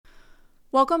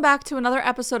Welcome back to another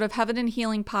episode of Heaven and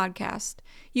Healing Podcast.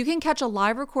 You can catch a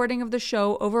live recording of the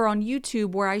show over on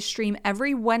YouTube where I stream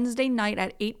every Wednesday night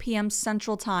at 8 p.m.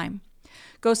 Central Time.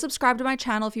 Go subscribe to my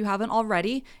channel if you haven't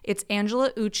already. It's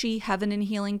Angela Ucci, Heaven and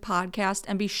Healing Podcast,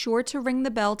 and be sure to ring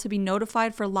the bell to be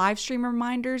notified for live stream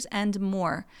reminders and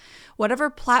more. Whatever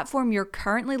platform you're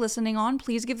currently listening on,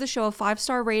 please give the show a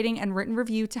 5-star rating and written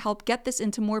review to help get this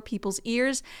into more people's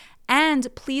ears.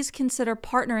 And please consider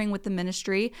partnering with the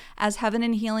ministry, as Heaven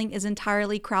and Healing is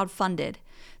entirely crowdfunded.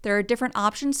 There are different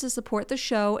options to support the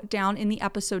show down in the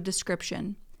episode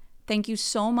description. Thank you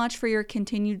so much for your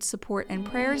continued support and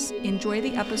prayers. Enjoy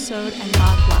the episode and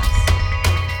God bless.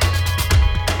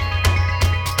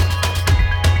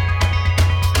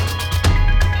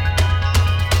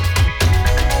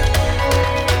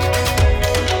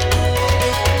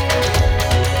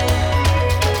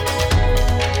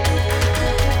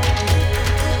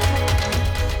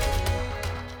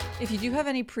 If you do have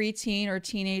any preteen or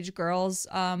teenage girls,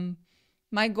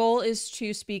 my goal is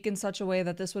to speak in such a way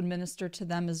that this would minister to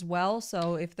them as well.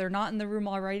 So if they're not in the room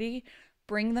already,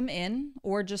 bring them in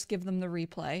or just give them the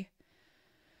replay.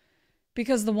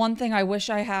 Because the one thing I wish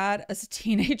I had as a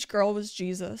teenage girl was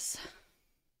Jesus.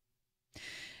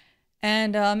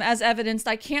 And as evidenced,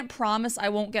 I can't promise I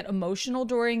won't get emotional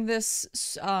during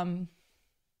this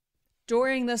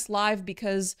live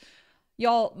because,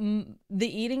 y'all,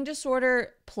 the eating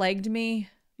disorder plagued me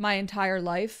my entire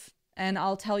life. And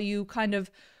I'll tell you kind of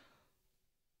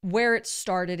where it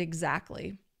started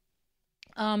exactly.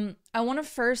 I want to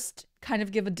first kind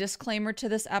of give a disclaimer to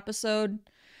this episode.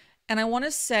 And I want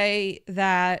to say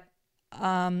that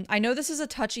I know this is a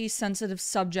touchy, sensitive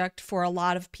subject for a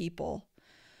lot of people.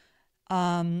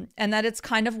 And that it's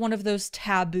kind of one of those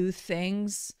taboo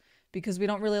things because we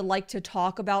don't really like to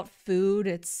talk about food.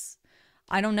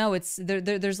 I don't know,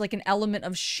 there's like an element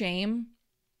of shame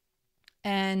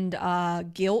and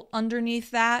guilt underneath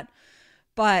that.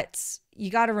 But you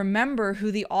got to remember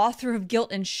who the author of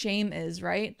guilt and shame is,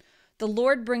 right? The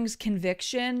Lord brings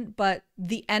conviction, but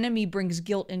the enemy brings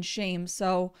guilt and shame.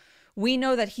 So we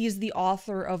know that he's the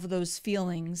author of those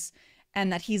feelings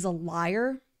and that he's a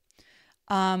liar.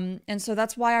 And so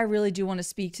that's why I really do want to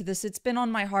speak to this. It's been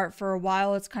on my heart for a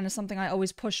while. It's kind of something I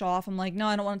always push off. I'm like, no,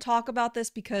 I don't want to talk about this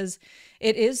because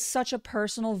it is such a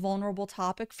personal, vulnerable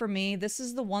topic for me. This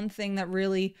is the one thing that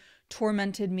really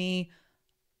tormented me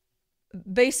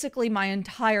basically my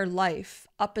entire life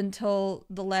up until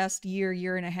the last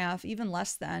year and a half, even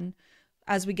less than.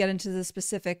 As we get into the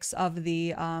specifics of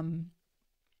the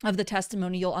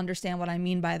testimony, you'll understand what I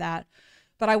mean by that.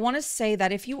 But I want to say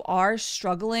that if you are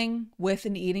struggling with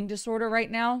an eating disorder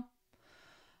right now,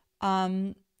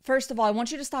 first of all, I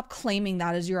want you to stop claiming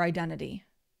that as your identity.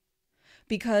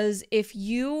 Because if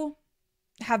you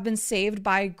have been saved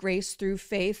by grace through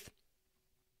faith,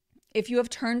 if you have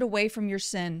turned away from your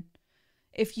sin,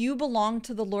 if you belong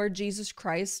to the Lord Jesus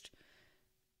Christ,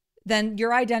 then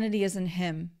your identity is in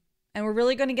him. And we're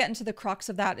really going to get into the crux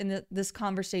of that in this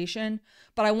conversation.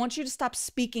 But I want you to stop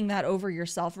speaking that over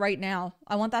yourself right now.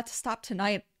 I want that to stop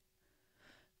tonight.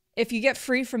 If you get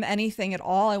free from anything at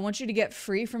all, I want you to get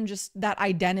free from just that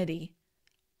identity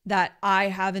that I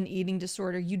have an eating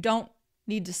disorder. You don't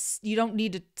need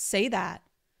to say that.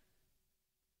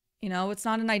 You know, it's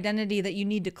not an identity that you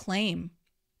need to claim.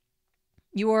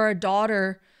 You are a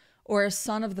daughter or a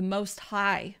son of the Most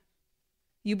High.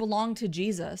 You belong to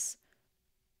Jesus.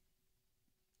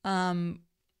 And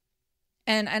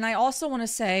I also want to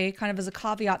say, kind of as a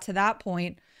caveat to that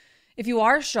point, if you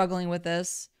are struggling with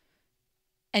this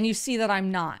and you see that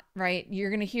I'm not, right, you're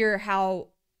going to hear how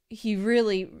he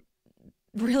really,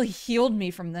 really healed me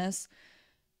from this.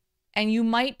 And you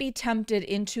might be tempted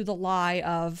into the lie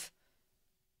of,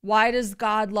 why does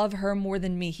God love her more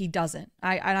than me? He doesn't.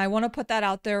 I want to put that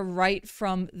out there right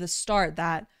from the start,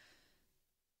 that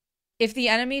if the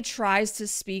enemy tries to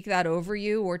speak that over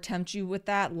you or tempt you with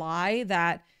that lie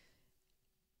that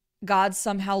God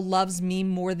somehow loves me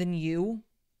more than you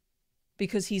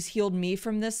because he's healed me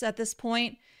from this at this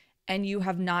point, and you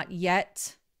have not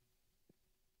yet,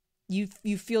 you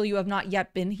feel you have not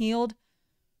yet been healed,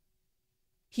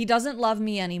 he doesn't love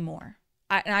me anymore.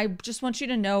 And I just want you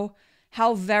to know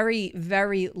how very,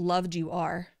 very loved you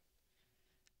are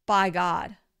by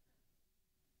God.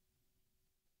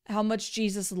 How much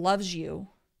Jesus loves you.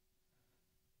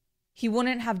 He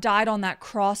wouldn't have died on that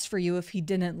cross for you if he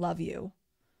didn't love you.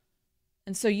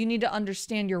 And so you need to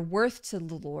understand your worth to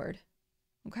the Lord.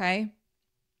 Okay?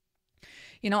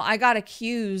 You know, I got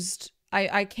accused.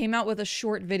 I came out with a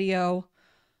short video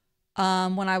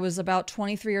when I was about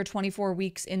 23 or 24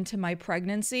 weeks into my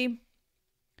pregnancy.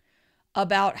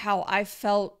 about how I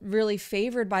felt really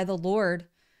favored by the Lord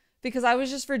because I was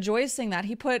just rejoicing that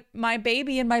he put my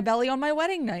baby in my belly on my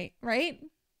wedding night, right?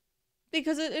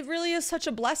 Because it really is such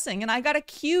a blessing. And I got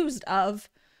accused of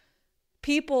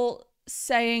people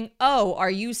saying, oh,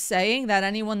 are you saying that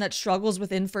anyone that struggles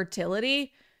with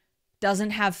infertility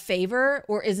doesn't have favor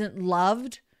or isn't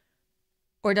loved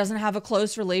or doesn't have a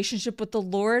close relationship with the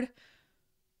Lord?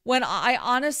 When I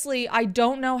honestly, I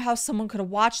don't know how someone could have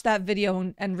watched that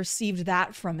video and received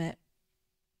that from it.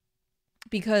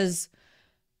 Because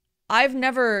I've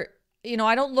never,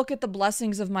 I don't look at the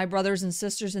blessings of my brothers and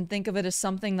sisters and think of it as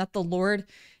something that the Lord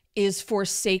is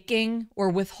forsaking or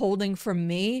withholding from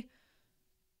me.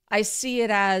 I see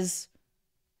it as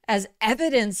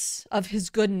evidence of his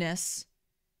goodness.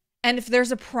 And if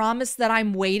there's a promise that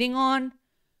I'm waiting on,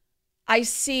 I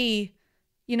see,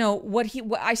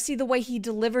 I see the way he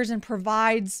delivers and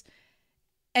provides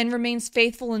and remains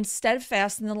faithful and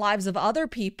steadfast in the lives of other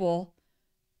people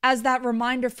as that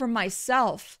reminder for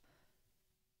myself.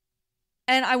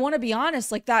 And I want to be honest,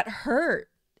 like that hurt.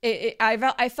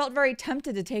 I felt very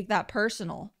tempted to take that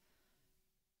personal.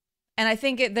 And I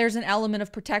think there's an element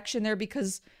of protection there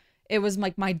because it was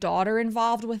like my daughter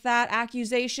involved with that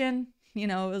accusation. It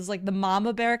was like the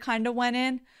mama bear kind of went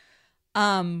in.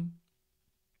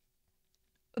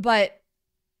 But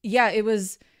yeah, it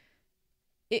was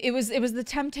the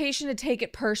temptation to take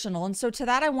it personal. And so to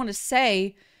that, I want to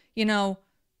say, when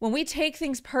we take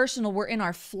things personal, we're in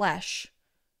our flesh.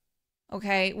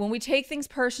 Okay. When we take things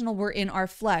personal, we're in our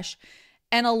flesh.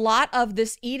 And a lot of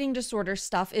this eating disorder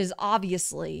stuff is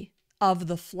obviously of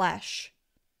the flesh.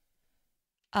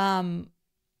 And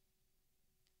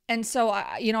so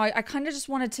I kind of just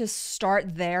wanted to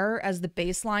start there as the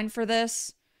baseline for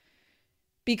this,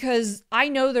 because I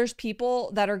know there's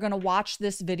people that are going to watch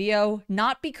this video,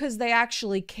 not because they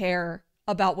actually care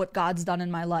about what God's done in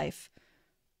my life.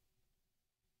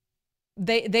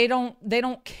 They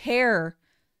don't care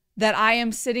that I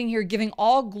am sitting here giving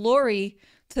all glory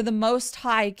to the Most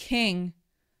High King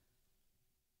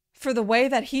for the way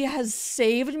that he has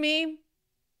saved me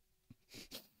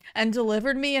and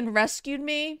delivered me and rescued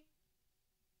me.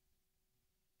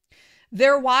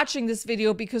 They're watching this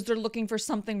video because they're looking for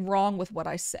something wrong with what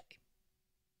I say.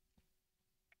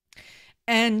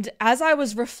 And as I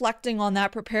was reflecting on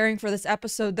that, preparing for this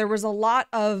episode, there was a lot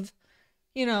of,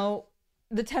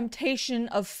 the temptation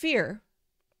of fear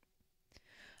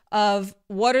of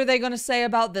what are they going to say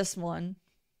about this one?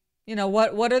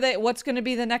 What's going to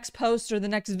be the next post or the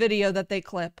next video that they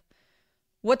clip?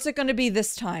 What's it going to be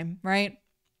this time, right?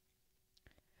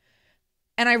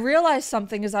 And I realized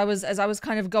something as I was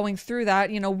kind of going through that,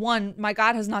 one, my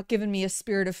God has not given me a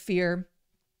spirit of fear.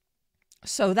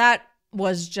 So that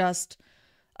was just,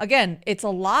 again, it's a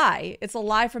lie. It's a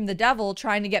lie from the devil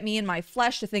trying to get me in my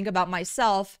flesh to think about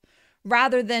myself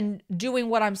rather than doing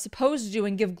what I'm supposed to do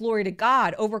and give glory to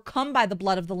God, overcome by the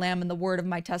blood of the Lamb and the word of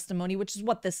my testimony, which is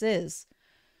what this is.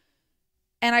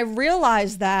 And I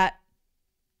realized that,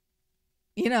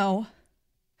 the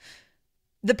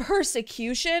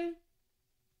persecution,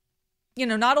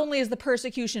 not only is the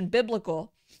persecution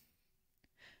biblical,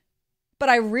 but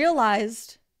I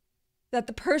realized that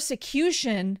the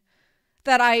persecution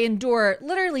that I endure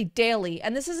literally daily,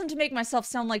 and this isn't to make myself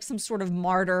sound like some sort of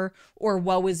martyr or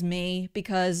woe is me,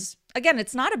 because again,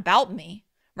 it's not about me,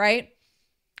 right?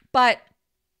 But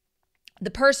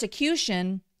the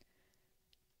persecution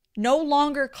no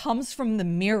longer comes from the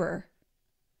mirror.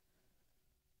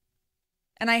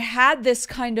 And I had this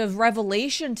kind of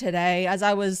revelation today as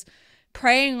I was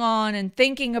praying on and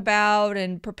thinking about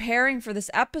and preparing for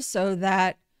this episode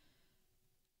that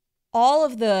all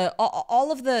of the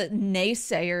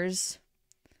naysayers,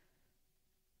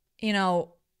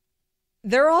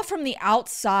 they're all from the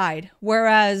outside.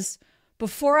 Whereas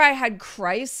before I had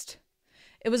Christ,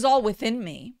 it was all within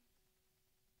me.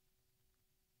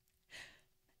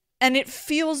 And it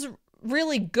feels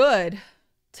really good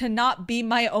to not be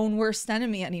my own worst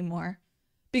enemy anymore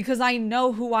because I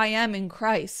know who I am in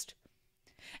Christ.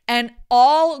 And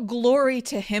all glory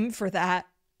to him for that.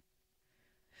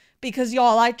 Because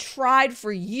y'all, I tried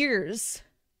for years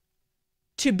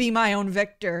to be my own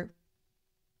victor.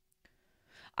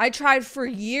 I tried for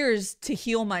years to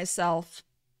heal myself.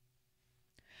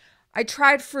 I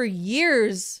tried for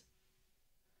years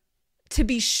to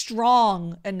be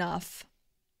strong enough.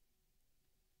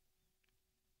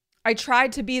 I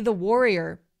tried to be the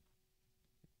warrior.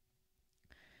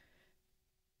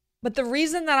 But the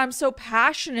reason that I'm so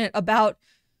passionate about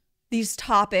these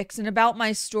topics and about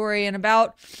my story and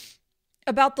about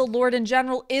the Lord in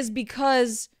general is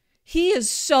because he is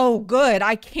so good.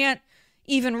 I can't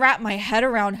even wrap my head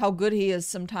around how good he is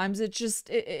sometimes.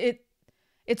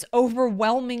 It's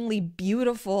overwhelmingly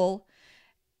beautiful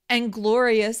and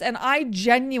glorious. And I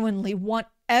genuinely want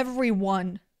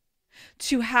everyone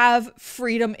to have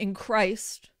freedom in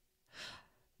Christ.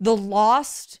 The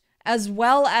lost, as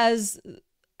well as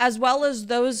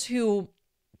those who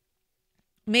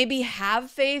maybe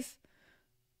have faith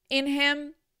in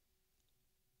him,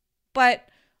 but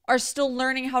are still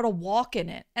learning how to walk in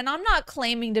it. And I'm not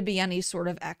claiming to be any sort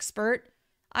of expert.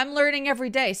 I'm learning every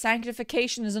day.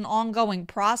 Sanctification is an ongoing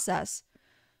process.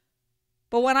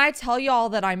 But when I tell y'all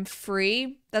that I'm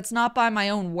free, that's not by my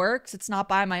own works. It's not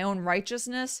by my own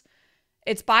righteousness.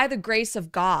 It's by the grace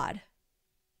of God.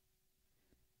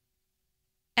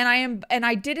 And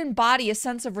I did embody a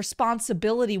sense of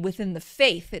responsibility within the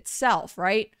faith itself,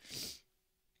 right?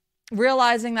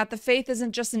 Realizing that the faith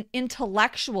isn't just an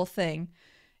intellectual thing.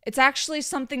 It's actually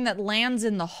something that lands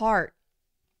in the heart,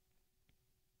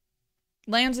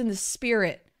 lands in the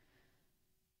spirit.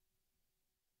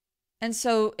 And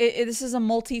so this is a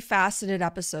multifaceted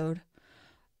episode.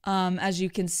 As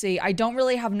you can see, I don't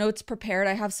really have notes prepared.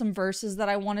 I have some verses that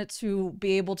I wanted to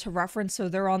be able to reference, so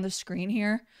they're on the screen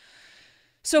here.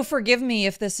 So forgive me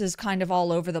if this is kind of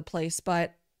all over the place,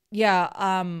 but yeah,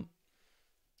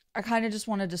 I kind of just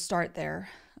wanted to start there.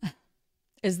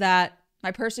 Is that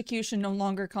my persecution no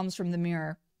longer comes from the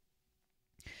mirror.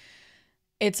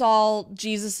 It's all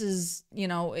Jesus's,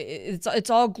 it's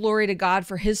all glory to God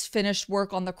for his finished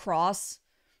work on the cross.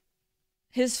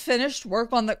 His finished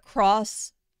work on the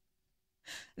cross.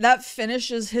 That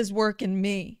finishes his work in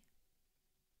me.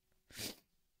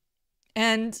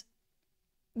 And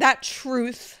that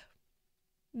truth,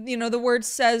 the word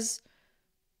says,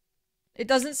 it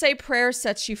doesn't say prayer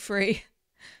sets you free.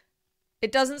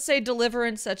 It doesn't say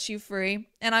deliverance sets you free.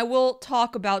 And I will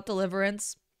talk about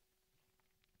deliverance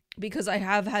because I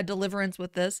have had deliverance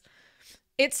with this.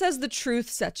 It says the truth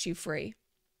sets you free,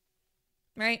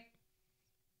 right?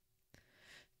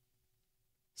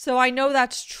 So I know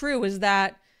that's true, is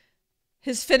that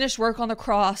his finished work on the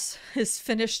cross has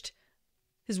finished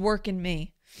his work in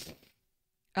me.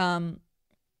 And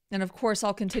of course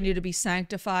I'll continue to be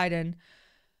sanctified. And,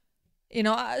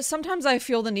 sometimes I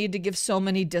feel the need to give so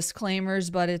many disclaimers,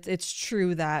 but it's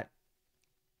true that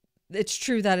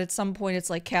at some point it's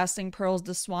like casting pearls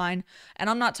to swine. And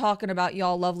I'm not talking about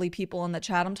y'all lovely people in the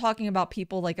chat. I'm talking about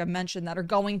people, like I mentioned, that are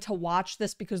going to watch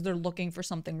this because they're looking for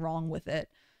something wrong with it.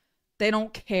 They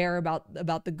don't care about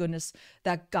the goodness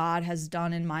that God has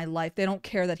done in my life. They don't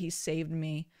care that he saved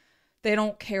me. They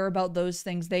don't care about those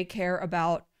things. They care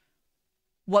about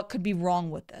what could be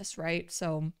wrong with this, right?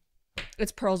 So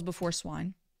it's pearls before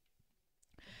swine.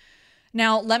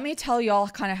 Now, let me tell y'all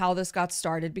kind of how this got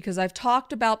started, because I've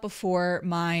talked about before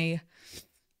my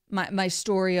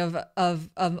story of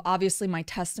obviously my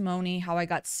testimony, how I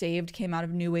got saved, came out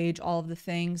of New Age, all of the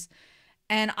things.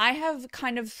 And I have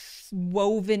kind of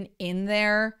woven in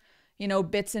there,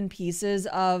 bits and pieces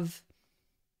of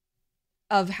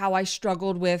how I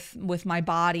struggled with my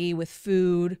body, with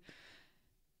food,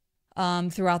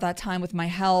 throughout that time, with my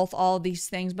health, all of these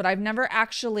things. But I've never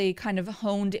actually kind of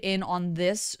honed in on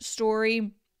this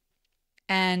story.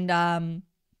 And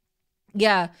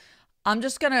yeah, I'm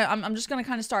just gonna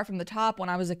kind of start from the top when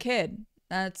I was a kid.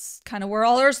 That's kind of where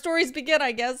all our stories begin,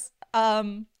 I guess.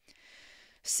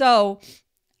 So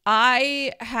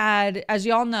I had, as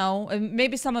y'all know, and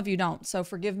maybe some of you don't, so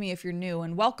forgive me if you're new,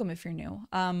 and welcome if you're new.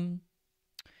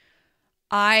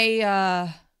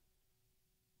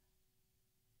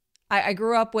 I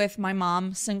grew up with my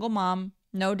mom, single mom,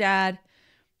 no dad,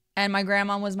 and my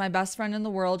grandma was my best friend in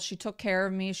the world. She took care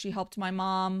of me. She helped my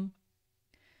mom.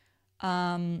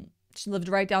 She lived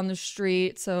right down the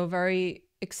street, so very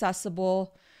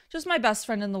accessible. Just my best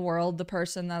friend in the world, the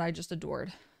person that I just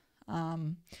adored.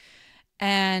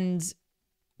 And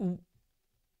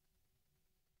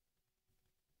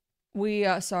we,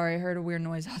 sorry, I heard a weird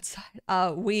noise outside.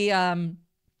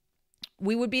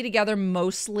 We would be together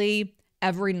mostly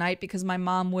every night because my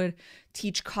mom would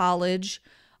teach college.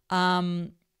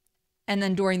 And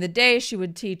then during the day, she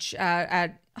would teach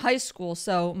at high school.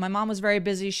 So my mom was very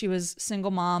busy. She was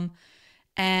single mom.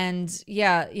 And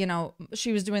yeah,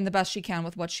 she was doing the best she can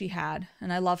with what she had.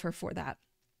 And I love her for that.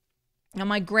 Now,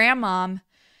 my grandmom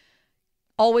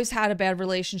always had a bad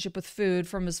relationship with food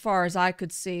from as far as I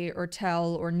could see or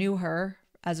tell or knew her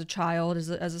as a child, as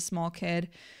a small kid.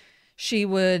 She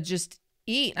would just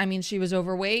eat. I mean, she was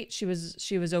overweight. She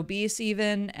was obese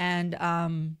even.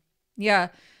 And yeah,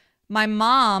 my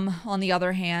mom, on the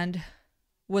other hand,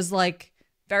 was like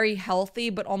very healthy,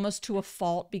 but almost to a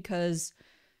fault, because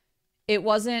it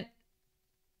wasn't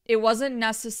it wasn't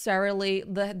necessarily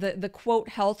the quote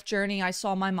health journey I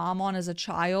saw my mom on as a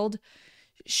child.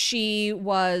 She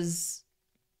was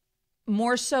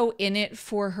more so in it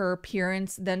for her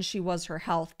appearance than she was her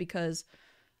health, because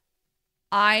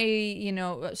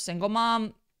a single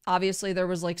mom, obviously there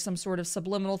was like some sort of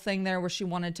subliminal thing there where she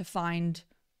wanted to find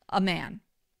a man.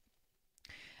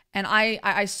 And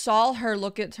I saw her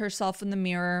look at herself in the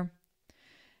mirror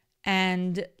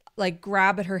and like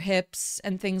grab at her hips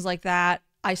and things like that.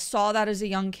 I saw that as a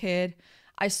young kid.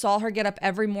 I saw her get up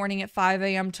every morning at 5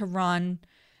 a.m. to run,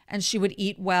 and she would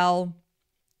eat well.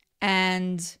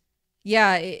 And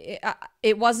yeah,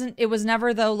 it was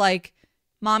never though like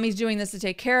mommy's doing this to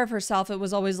take care of herself. It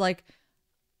was always like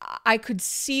I could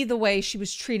see the way she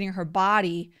was treating her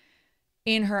body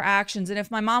in her actions. And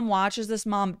if my mom watches this,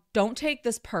 mom, don't take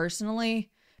this personally,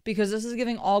 because this is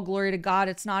giving all glory to God.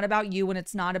 It's not about you and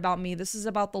it's not about me. This is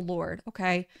about the Lord.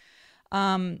 Okay.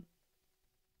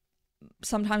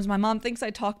 Sometimes my mom thinks I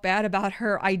talk bad about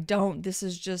her. I don't. This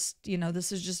is just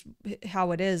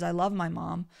how it is. I love my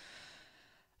mom.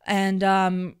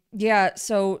 And yeah,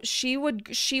 so she would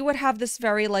have this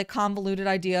very like convoluted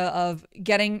idea of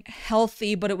getting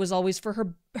healthy, but it was always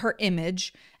for her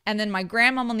image. And then my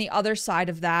grandmom on the other side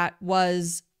of that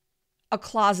was a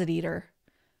closet eater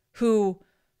who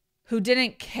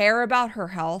didn't care about her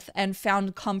health and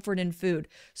found comfort in food.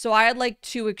 So I had like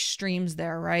two extremes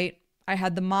there, right? I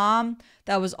had the mom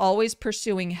that was always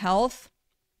pursuing health,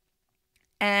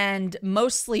 and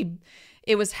mostly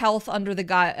it was health under the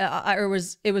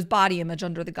guise, it was body image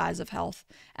under the guise of health.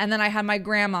 And then I had my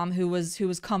grandmom who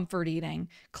was comfort eating,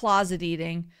 closet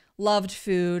eating, loved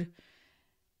food.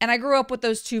 And I grew up with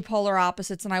those two polar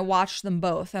opposites, and I watched them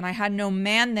both. And I had no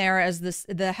man there as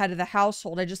the head of the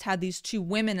household. I just had these two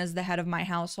women as the head of my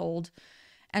household.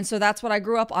 And so that's what I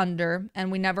grew up under, and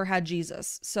we never had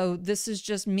Jesus. So this is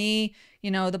just me.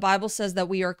 The Bible says that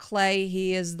we are clay,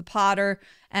 he is the potter,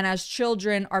 and as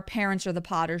children, our parents are the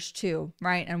potters too,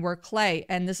 right? And we're clay,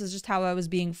 and this is just how I was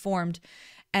being formed.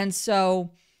 And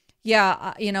so,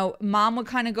 yeah, mom would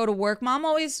kind of go to work. Mom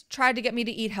always tried to get me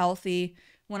to eat healthy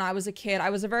when I was a kid. I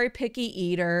was a very picky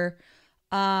eater.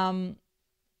 I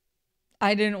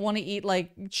didn't want to eat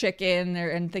like chicken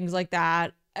and things like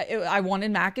that. I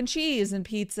wanted mac and cheese and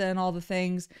pizza and all the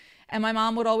things. And my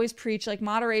mom would always preach like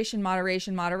moderation,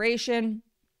 moderation, moderation.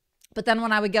 But then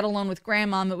when I would get alone with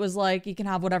grandmom, it was like, you can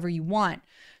have whatever you want.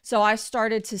 So I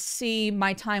started to see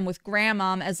my time with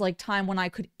grandmom as like time when I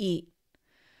could eat.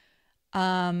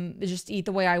 Just eat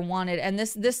the way I wanted. And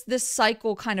this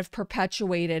cycle kind of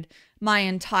perpetuated my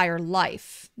entire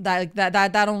life.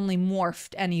 That only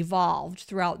morphed and evolved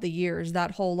throughout the years.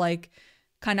 That whole like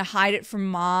kind of hide it from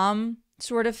mom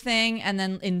sort of thing, and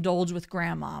then indulge with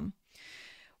grandmom.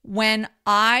 When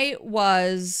I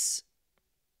was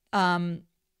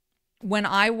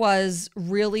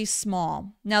really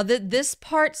small. Now this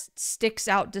part sticks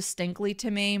out distinctly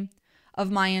to me of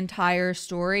my entire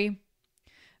story.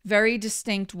 Very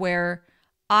distinct, where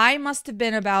I must have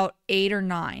been about 8 or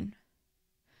 9.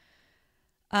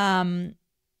 And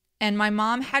my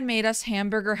mom had made us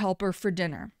hamburger helper for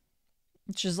dinner.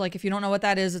 Which is like, if you don't know what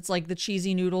that is, it's like the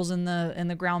cheesy noodles and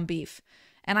the ground beef.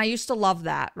 And I used to love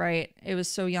that, right? It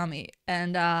was so yummy.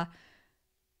 And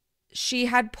she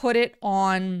had put it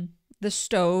on the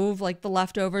stove, like the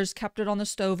leftovers, kept it on the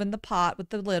stove in the pot with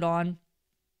the lid on.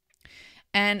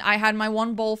 And I had my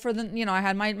one bowl for I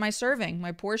had my serving,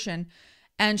 my portion.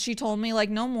 And she told me like,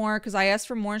 no more, because I asked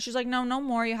for more. And she's like, no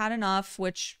more, you had enough,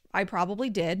 which I probably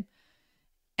did.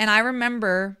 And I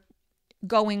remember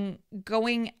going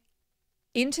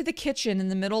into the kitchen in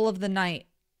the middle of the night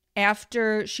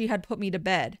after she had put me to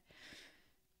bed.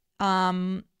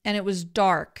 And it was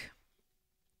dark.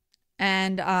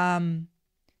 And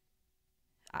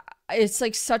it's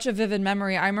like such a vivid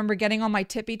memory. I remember getting on my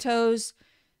tippy toes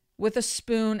with a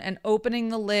spoon and opening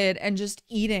the lid and just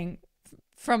eating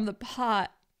from the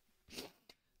pot.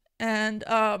 And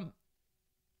I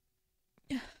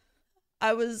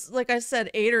was, like I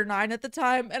said, 8 or 9 at the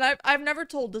time, and I've never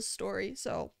told this story,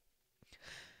 so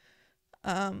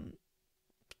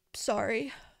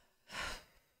sorry.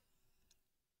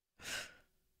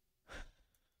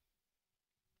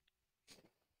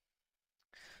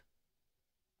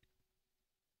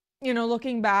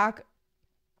 Looking back,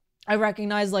 I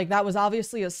recognize like that was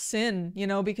obviously a sin,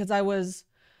 because I was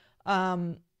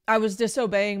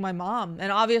disobeying my mom.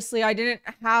 And obviously I didn't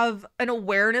have an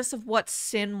awareness of what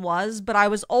sin was, but I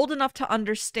was old enough to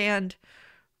understand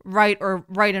right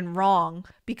and wrong,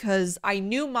 because I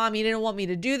knew mommy didn't want me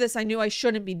to do this. I knew I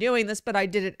shouldn't be doing this, but I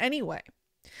did it anyway.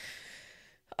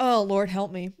 Oh, Lord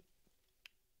help me.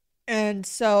 And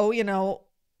so,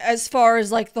 as far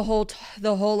as like the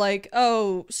whole like,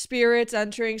 oh, spirits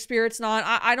entering, spirits not,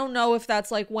 I don't know if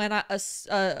that's like when I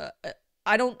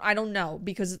don't know,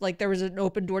 because like there was an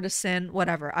open door to sin,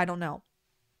 whatever, I don't know.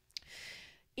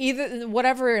 Either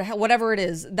whatever it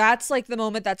is, that's like the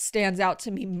moment that stands out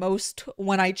to me most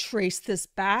when I trace this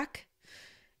back,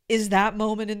 is that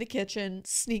moment in the kitchen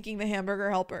sneaking the hamburger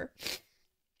helper.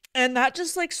 And that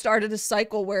just like started a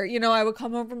cycle where, I would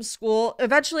come home from school.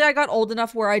 Eventually I got old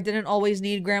enough where I didn't always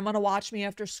need grandma to watch me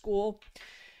after school.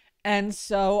 And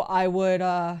so I would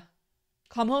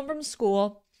come home from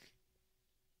school,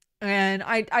 and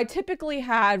I typically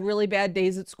had really bad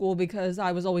days at school because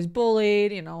I was always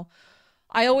bullied.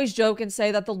 I always joke and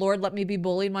say that the Lord let me be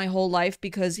bullied my whole life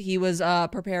because he was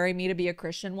preparing me to be a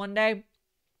Christian one day.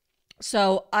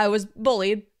 So I was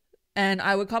bullied, and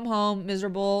I would come home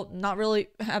miserable, not really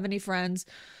have any friends,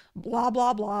 blah,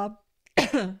 blah, blah.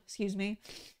 Excuse me.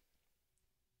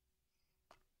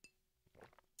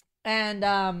 And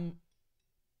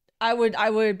I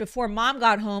would before mom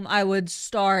got home, I would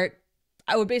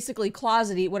basically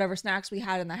closet eat whatever snacks we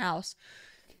had in the house.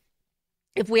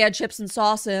 If we had chips and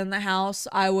salsa in the house,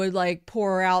 I would like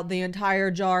pour out the entire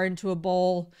jar into a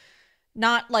bowl,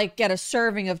 not like get a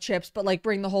serving of chips, but like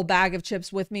bring the whole bag of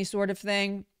chips with me, sort of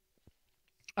thing.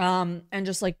 And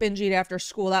just like binge eat after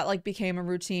school. That like became a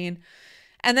routine.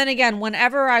 And then again,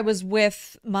 whenever I was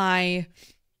with my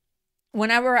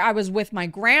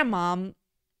grandmom,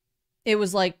 it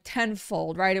was like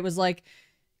tenfold, right? It was like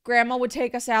grandma would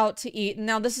take us out to eat. And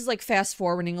now this is like fast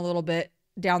forwarding a little bit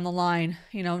down the line,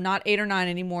 not 8 or 9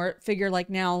 anymore. Figure like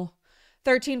now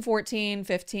 13, 14,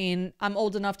 15. I'm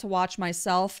old enough to watch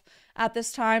myself at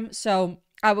this time. So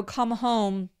I would come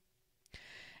home,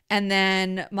 and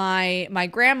then my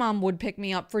grandmom would pick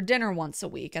me up for dinner once a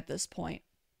week at this point.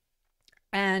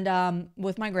 And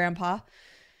with my grandpa,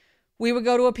 we would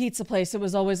go to a pizza place. It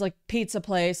was always like pizza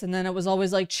place. And then it was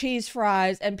always like cheese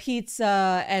fries and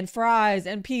pizza and fries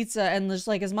and pizza, and just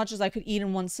like as much as I could eat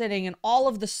in one sitting, and all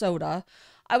of the soda.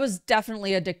 I was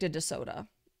definitely addicted to soda.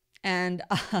 And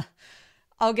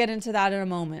I'll get into that in a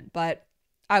moment. But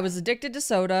I was addicted to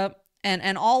soda,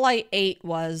 and all I ate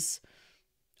was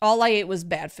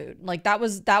bad food. Like that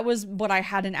was what I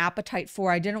had an appetite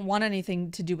for. I didn't want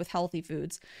anything to do with healthy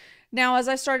foods. Now, as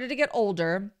I started to get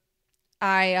older,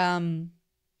 I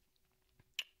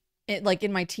it like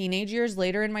in my teenage years,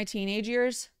 later in my teenage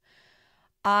years,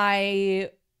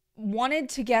 I wanted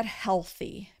to get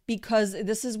healthy, because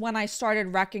this is when I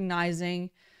started recognizing,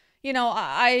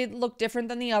 I look different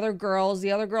than the other girls.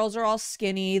 The other girls are all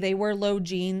skinny. They wear low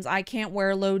jeans. I can't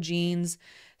wear low jeans.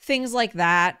 Things like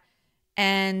that.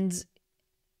 And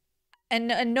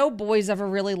and no boys ever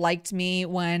really liked me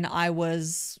when I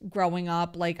was growing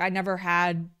up. Like I never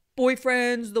had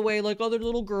boyfriends the way like other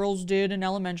little girls did in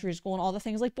elementary school and all the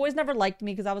things. Like boys never liked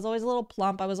me because I was always a little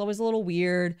plump. I was always a little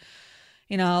weird,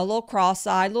 a little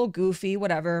cross-eyed, a little goofy,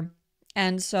 whatever.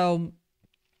 And so,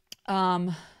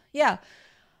 yeah,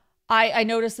 I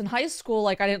noticed in high school,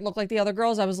 like I didn't look like the other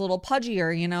girls. I was a little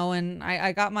pudgier, and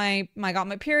I got my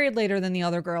period later than the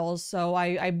other girls. So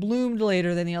I bloomed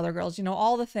later than the other girls,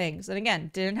 all the things. And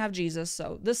again, didn't have Jesus.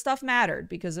 So this stuff mattered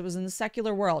because it was in the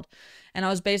secular world, and I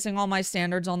was basing all my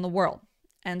standards on the world.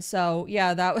 And so,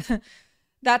 yeah,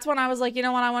 that's when I was like, what,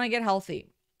 I want to get healthy.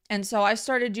 And so I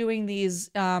started doing these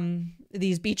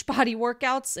Beachbody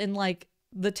workouts in like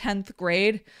the 10th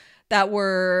grade that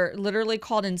were literally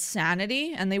called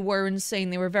Insanity, and they were insane.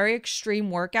 They were very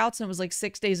extreme workouts, and it was like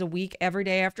 6 days a week, every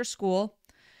day after school.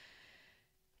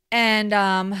 And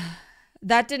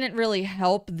that didn't really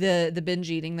help the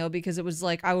binge eating though, because it was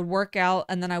like I would work out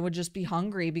and then I would just be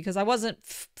hungry because I wasn't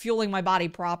fueling my body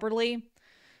properly.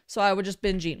 So I would just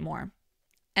binge eat more.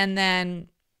 And then,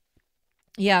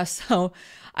 yeah, so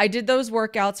I did those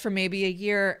workouts for maybe a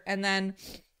year, and then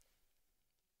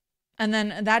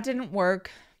that didn't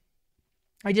work.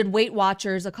 I did Weight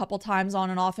Watchers a couple times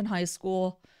on and off in high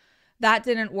school. That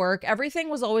didn't work. Everything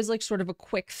was always like sort of a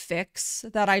quick fix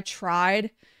that I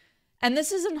tried. And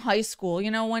this is in high school.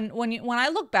 When I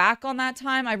look back on that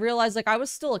time, I realized like I was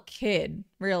still a kid,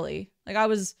 really. Like it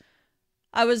was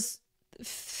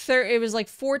like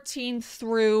 14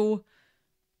 through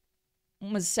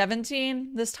was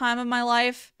 17 this time of my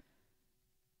life.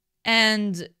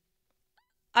 And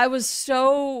I was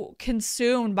so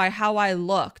consumed by how I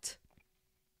looked.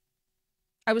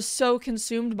 I was so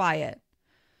consumed by it.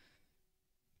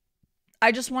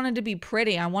 I just wanted to be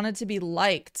pretty. I wanted to be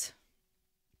liked.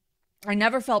 I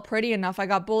never felt pretty enough. I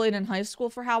got bullied in high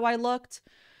school for how I looked.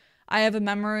 I have a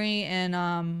memory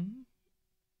in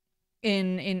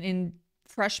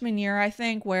freshman year, I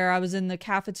think, where I was in the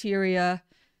cafeteria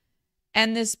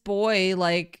And this boy,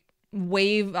 like,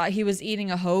 he was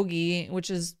eating a hoagie, which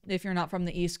is, if you're not from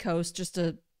the East Coast, just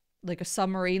like a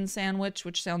submarine sandwich,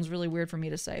 which sounds really weird for me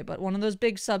to say, but one of those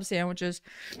big sub sandwiches.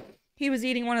 He was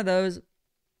eating one of those,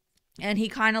 and he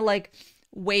kind of like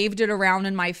waved it around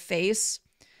in my face.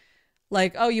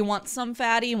 Like, oh, you want some,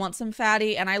 fatty? You want some,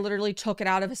 fatty? And I literally took it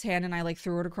out of his hand and I like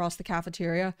threw it across the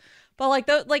cafeteria. But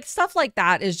like stuff like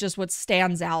that is just what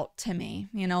stands out to me,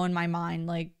 you know, in my mind.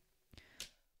 Like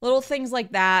little things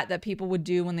like that people would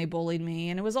do when they bullied me.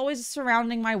 And it was always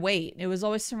surrounding my weight. It was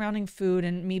always surrounding food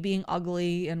and me being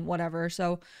ugly and whatever.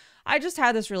 So I just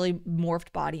had this really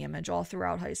morphed body image all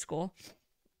throughout high school.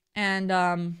 And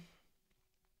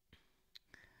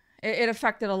it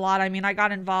affected a lot. I mean, I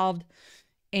got involved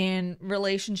in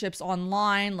relationships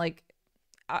online. Like,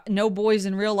 no boys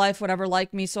in real life would ever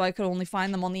like me, so I could only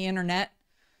find them on the internet.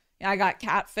 I got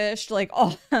catfished, like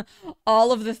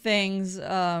all of the things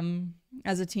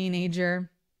as a teenager.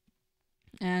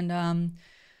 And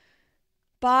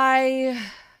by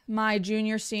my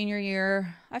junior, senior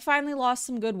year, I finally lost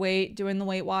some good weight doing the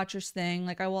Weight Watchers thing.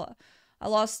 Like, I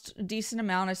lost a decent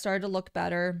amount. I started to look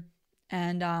better.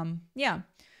 And yeah,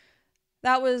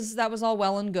 that was all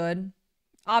well and good.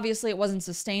 Obviously, it wasn't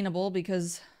sustainable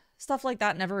because stuff like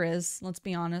that never is. Let's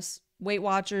be honest. Weight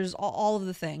Watchers, all of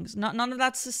the things. None of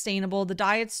that's sustainable. The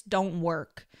diets don't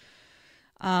work.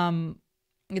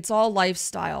 It's all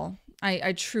lifestyle.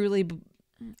 I truly,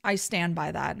 I stand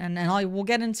by that, and I will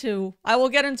get into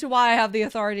why I have the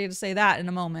authority to say that in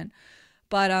a moment.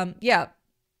 But yeah.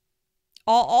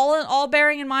 All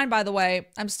bearing in mind, by the way,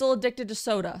 I'm still addicted to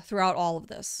soda throughout all of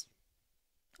this.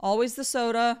 Always the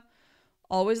soda,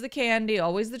 always the candy,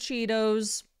 always the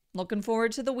Cheetos. Looking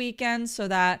forward to the weekend so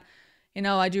that, you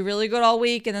know, I do really good all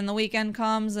week and then the weekend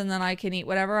comes and then I can eat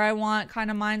whatever I want kind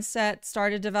of mindset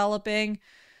started developing.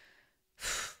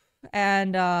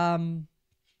 And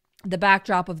the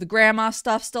backdrop of the grandma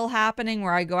stuff still happening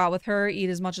where I go out with her, eat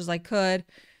as much as I could.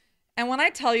 And when I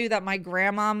tell you that my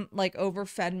grandma like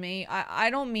overfed me, I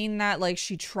don't mean that like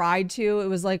she tried to. It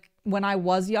was like when I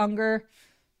was younger,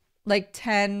 like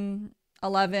 10,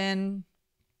 11,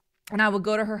 and I would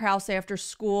go to her house after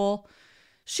school.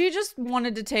 She just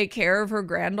wanted to take care of her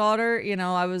granddaughter. You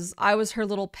know, I was her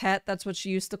little pet. That's what she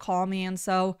used to call me. And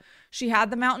so she had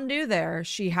the Mountain Dew there.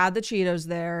 She had the Cheetos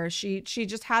there. She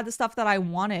just had the stuff that I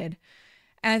wanted.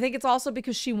 And I think it's also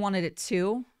because she wanted it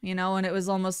too, you know, and it was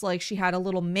almost like she had a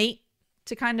little mate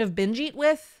to kind of binge eat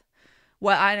with.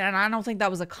 Well, and I don't think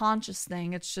that was a conscious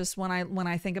thing. It's just when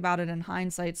I think about it in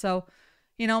hindsight. So,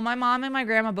 you know, my mom and my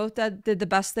grandma both did the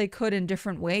best they could in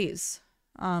different ways.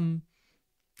 And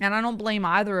I don't blame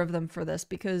either of them for this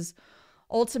because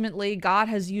ultimately God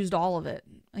has used all of it.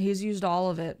 He's used all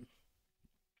of it.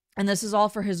 And this is all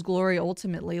for his glory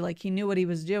ultimately. Like he knew what he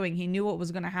was doing. He knew what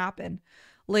was going to happen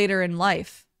later in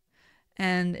life.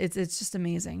 And it's just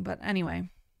amazing. But anyway,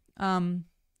 sorry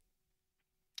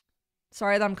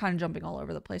that I'm kind of jumping all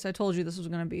over the place. I told you this was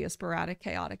going to be a sporadic,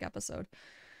 chaotic episode.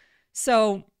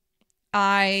 So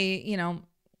I, you know,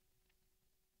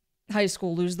 high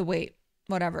school, lose the weight,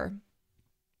 whatever.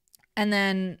 And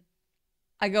then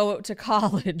I go to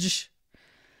college.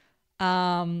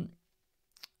 Go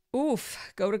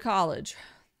to college.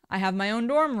 I have my own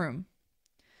dorm room.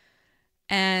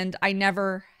 And I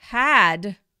never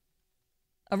had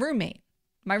a roommate.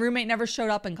 My roommate never showed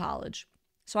up in college.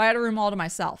 So I had a room all to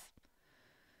myself.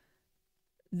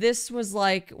 This was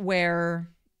like where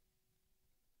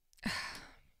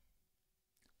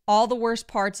all the worst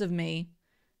parts of me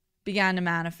began to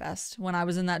manifest when I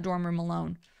was in that dorm room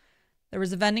alone. There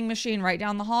was a vending machine right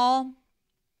down the hall.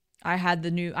 I had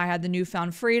the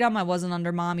newfound freedom. I wasn't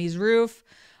under mommy's roof.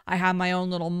 I had my own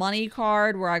little money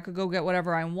card where I could go get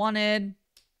whatever I wanted.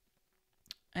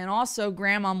 And also,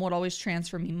 grandma would always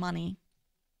transfer me money,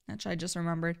 which I just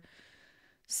remembered.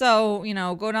 So, you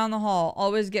know, go down the hall,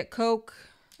 always get Coke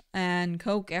and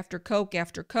Coke after Coke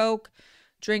after Coke.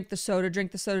 Drink the soda,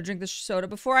 drink the soda, drink the soda.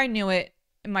 Before I knew it,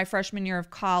 in my freshman year of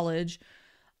college,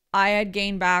 I had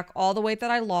gained back all the weight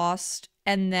that I lost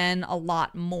and then a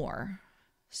lot more.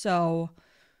 So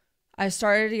I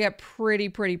started to get pretty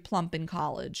plump in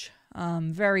college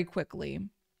very quickly.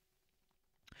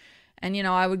 And, you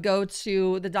know, I would go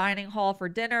to the dining hall for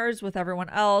dinners with everyone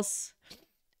else.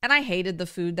 And I hated the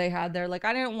food they had there. Like,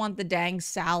 I didn't want the dang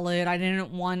salad. I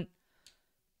didn't want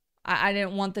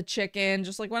the chicken.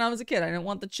 Just like when I was a kid, I didn't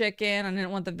want the chicken. I didn't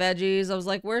want the veggies. I was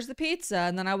like, where's the pizza?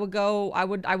 And then I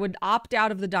would opt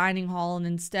out of the dining hall and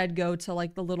instead go to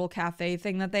like the little cafe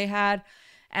thing that they had.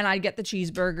 And I'd get the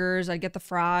cheeseburgers. I'd get the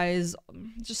fries,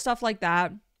 just stuff like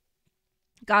that.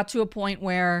 Got to a point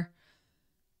where,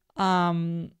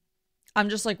 I'm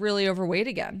just like really overweight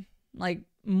again, like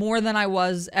more than I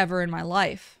was ever in my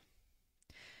life.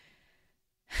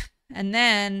 And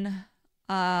then,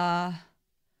 did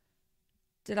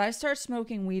I start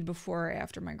smoking weed before or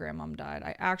after my grandmom died?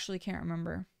 I actually can't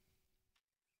remember.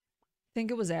 I think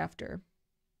it was after,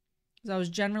 because I was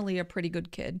generally a pretty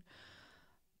good kid.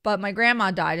 But my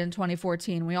grandma died in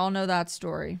 2014. We all know that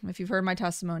story. If you've heard my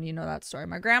testimony, you know that story.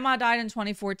 My grandma died in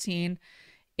 2014.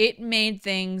 It made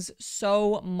things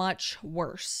so much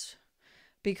worse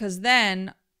because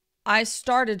then I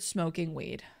started smoking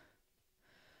weed.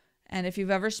 And if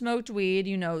you've ever smoked weed,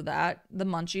 you know that the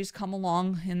munchies come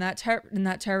along in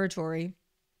that territory.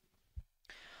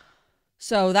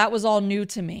 So that was all new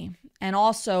to me. And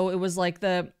also it was like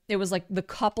the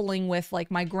coupling with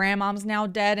like my grandmom's now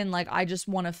dead and like I just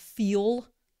want to feel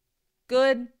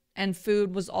good, and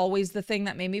food was always the thing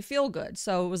that made me feel good.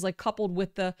 So it was like coupled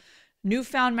with the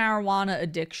newfound marijuana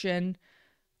addiction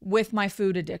with my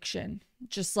food addiction.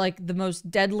 Just like the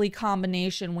most deadly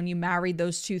combination when you married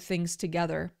those two things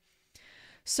together.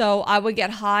 So I would get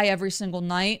high every single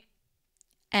night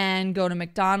and go to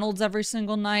McDonald's every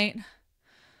single night.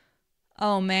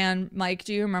 Oh man, Mike,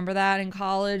 do you remember that in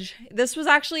college? This was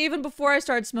actually even before I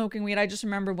started smoking weed. I just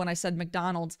remember when I said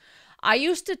McDonald's. I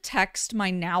used to text my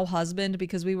now husband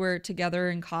because we were together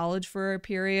in college for a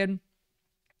period.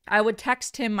 I would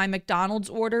text him my McDonald's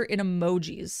order in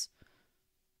emojis.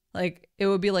 Like it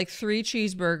would be like 3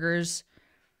 cheeseburgers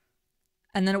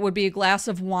and then it would be a glass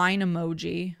of wine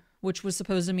emoji, which was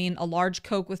supposed to mean a large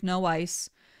Coke with no ice,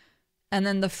 and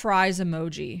then the fries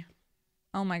emoji.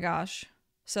 Oh my gosh.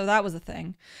 So that was a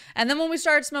thing. And then when we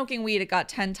started smoking weed, it got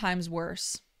 10 times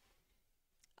worse.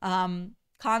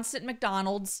 Constant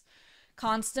McDonald's,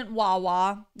 constant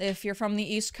Wawa. If you're from the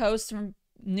East Coast, from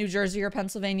New Jersey or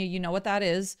Pennsylvania, you know what that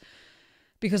is.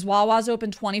 Because Wawa's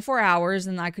open 24 hours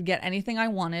and I could get anything I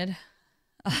wanted.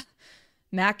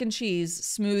 Mac and cheese,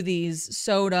 smoothies,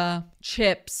 soda,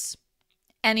 chips,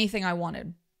 anything I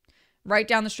wanted. Right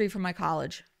down the street from my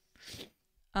college.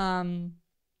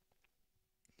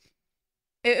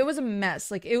 It was a mess.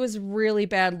 Like, it was really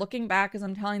bad. Looking back as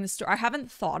I'm telling this story, I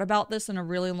haven't thought about this in a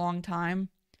really long time.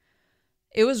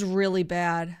 It was really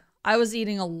bad. I was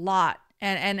eating a lot.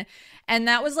 And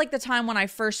that was like the time when I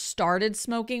first started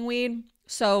smoking weed.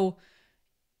 So,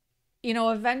 you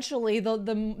know, eventually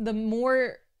the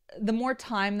more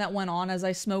time that went on as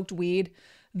I smoked weed,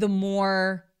 the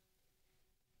more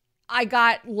I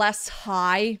got less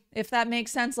high, if that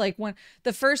makes sense. Like when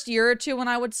the first year or two when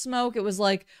I would smoke, it was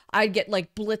like I'd get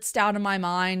like blitzed out of my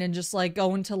mind and just like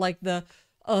go into like the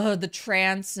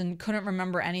trance and couldn't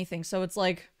remember anything. So it's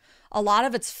like a lot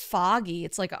of it's foggy.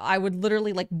 It's like I would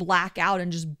literally like black out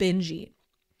and just binge eat.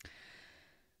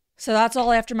 So that's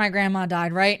all after my grandma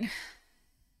died, right?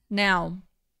 Now,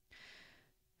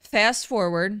 fast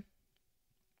forward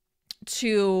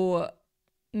to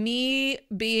me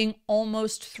being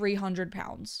almost 300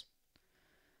 pounds.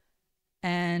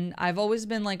 And I've always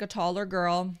been like a taller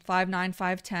girl, 5'9",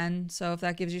 5'10". So if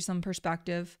that gives you some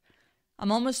perspective,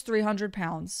 I'm almost 300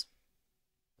 pounds.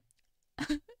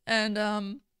 And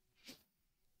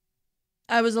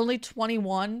I was only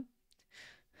 21.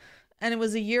 And it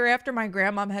was a year after my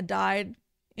grandmom had died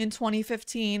in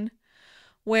 2015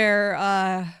 where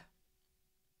I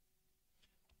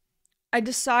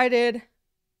decided,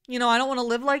 you know, I don't want to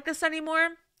live like this anymore.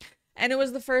 And it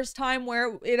was the first time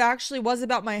where it actually was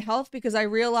about my health, because I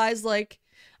realized like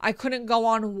I couldn't go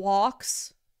on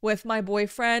walks with my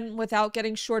boyfriend without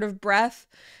getting short of breath.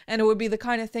 And it would be the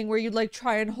kind of thing where you'd like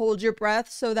try and hold your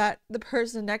breath so that the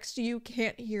person next to you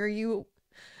can't hear you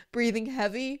breathing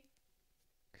heavy,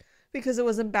 because it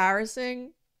was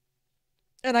embarrassing.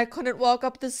 And I couldn't walk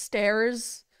up the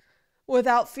stairs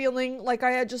without feeling like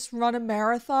I had just run a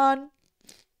marathon.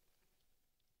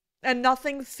 And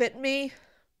nothing fit me.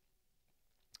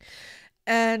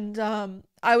 And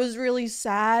I was really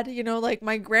sad, you know, like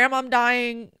my grandmom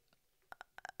dying.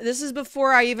 This is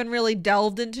before I even really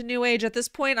delved into New Age. At this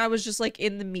point, I was just like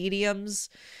in the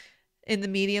mediumship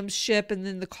and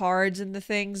then the cards and the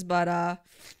things. But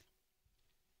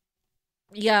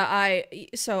yeah,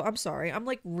 so I'm sorry. I'm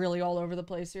like really all over the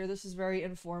place here. This is very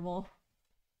informal.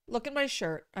 Look at my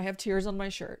shirt. I have tears on my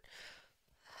shirt.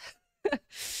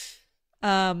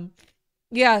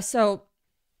 Yeah, so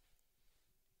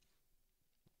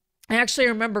I actually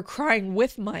remember crying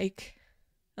with Mike.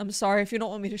 I'm sorry if you don't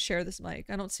want me to share this, Mike.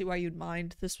 I don't see why you'd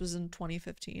mind. This was in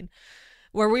 2015,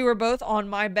 where we were both on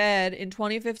my bed in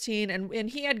 2015, and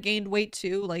he had gained weight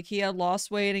too. Like he had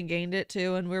lost weight and gained it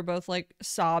too, and we were both like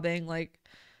sobbing, like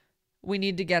we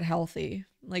need to get healthy.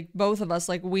 Like both of us,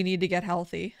 like we need to get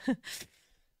healthy.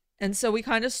 And so we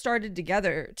kind of started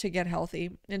together to get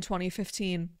healthy in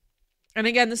 2015. And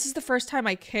again, this is the first time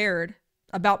I cared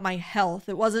about my health.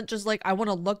 It wasn't just like, I want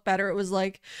to look better. It was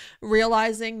like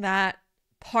realizing that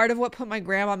part of what put my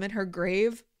grandma in her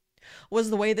grave was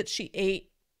the way that she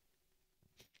ate.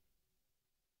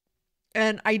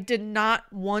 And I did not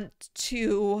want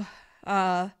to,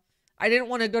 I didn't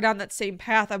want to go down that same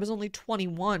path. I was only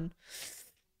 21.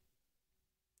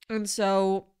 And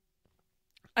so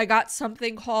I got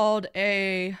something called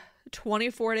a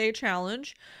 24-day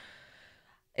challenge.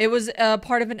 It was a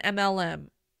part of an MLM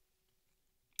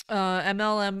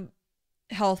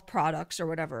health products or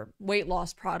whatever, weight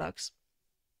loss products.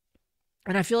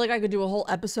 And I feel like I could do a whole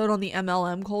episode on the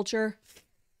MLM culture,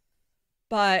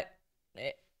 but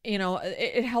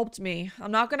it helped me.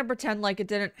 I'm not going to pretend like it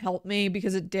didn't help me,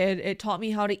 because it did. It taught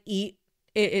me how to eat.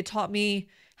 It taught me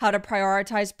how to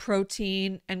prioritize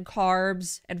protein and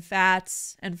carbs and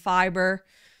fats and fiber.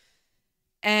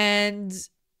 And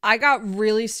I got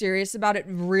really serious about it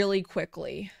really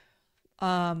quickly.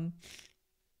 I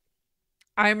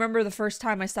remember the first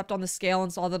time I stepped on the scale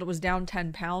and saw that it was down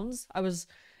 10 pounds. It was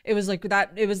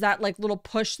that like little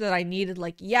push that I needed.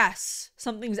 Like, yes,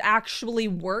 something's actually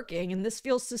working and this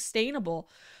feels sustainable.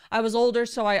 I was older,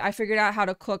 so I figured out how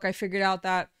to cook. I figured out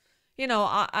that,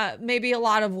 maybe a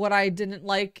lot of what I didn't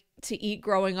like to eat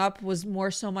growing up was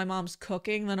more so my mom's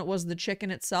cooking than it was the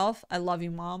chicken itself. I love you,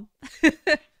 Mom.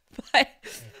 But,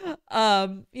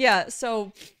 yeah,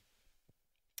 so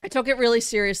I took it really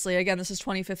seriously. Again, this is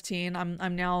 2015.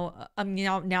 I'm now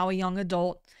a young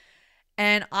adult,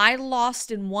 and I lost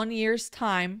in 1 year's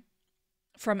time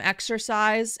from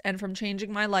exercise and from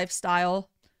changing my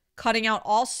lifestyle, cutting out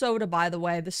all soda, by the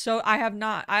way. I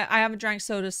haven't drank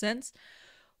soda since.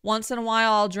 Once in a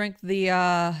while, I'll drink the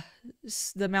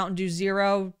Mountain Dew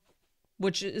Zero,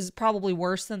 which is probably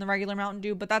worse than the regular Mountain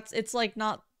Dew, but it's like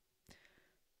not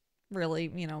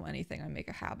really, anything I make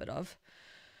a habit of.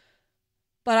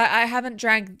 But I haven't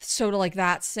drank soda like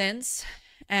that since.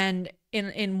 And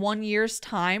in 1 year's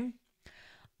time,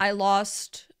 I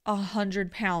lost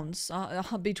 100 pounds,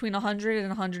 between 100 and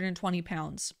 120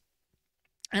 pounds.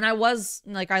 And I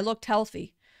looked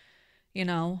healthy,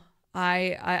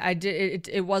 I did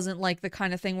it wasn't like the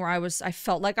kind of thing where I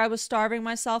felt like I was starving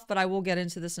myself, but I will get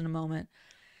into this in a moment.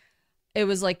 It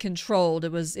was like controlled.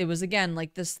 It was again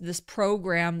like this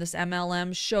program, this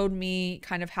MLM showed me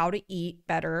kind of how to eat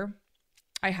better.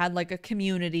 I had like a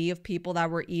community of people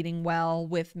that were eating well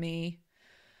with me.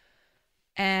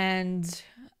 And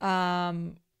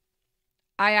I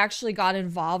actually got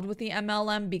involved with the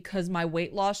MLM because my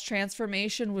weight loss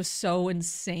transformation was so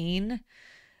insane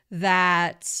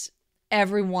that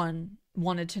everyone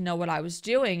wanted to know what I was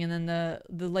doing. And then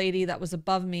the lady that was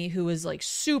above me, who was like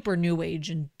super new age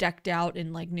and decked out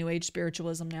in like new age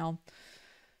spiritualism now,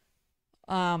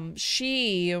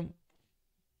 she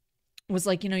was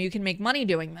like, you can make money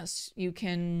doing this. You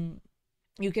can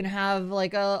have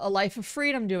like a life of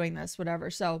freedom doing this, whatever.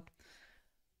 So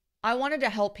I wanted to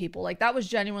help people. Like, that was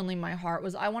genuinely my heart,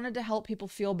 was I wanted to help people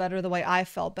feel better the way I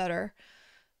felt better.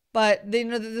 But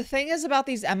the thing is about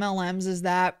these MLMs is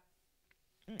that,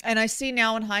 and I see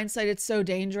now in hindsight, it's so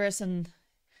dangerous. And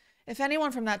if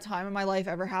anyone from that time in my life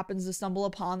ever happens to stumble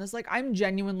upon this, like, I'm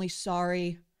genuinely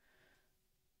sorry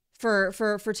for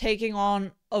taking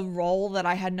on a role that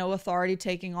I had no authority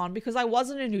taking on, because I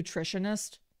wasn't a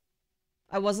nutritionist.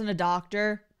 I wasn't a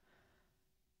doctor.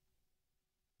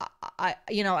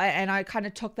 And I kind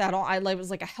of took that on. I was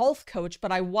like a health coach,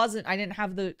 but I didn't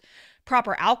have the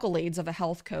proper accolades of a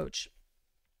health coach.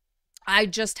 I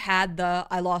just had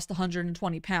I lost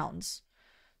 120 pounds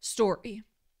story.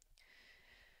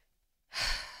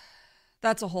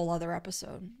 That's a whole other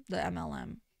episode, the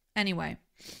MLM. Anyway,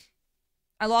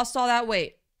 I lost all that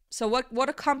weight. So what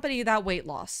accompanied that weight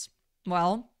loss?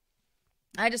 Well,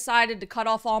 I decided to cut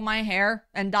off all my hair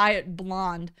and dye it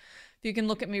blonde. If you can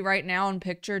look at me right now and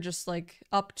picture just like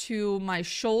up to my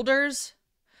shoulders,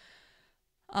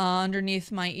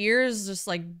 underneath my ears, just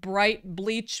like bright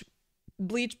bleach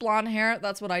blonde hair.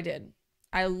 That's what I did.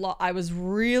 I was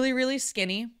really, really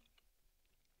skinny,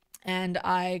 and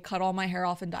I cut all my hair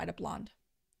off and dyed it blonde.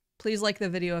 Please like the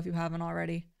video if you haven't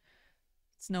already.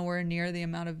 It's nowhere near the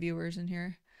amount of viewers in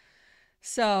here.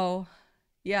 So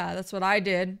yeah, that's what I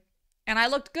did. And I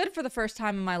looked good for the first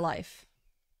time in my life.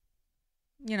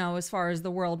 As far as the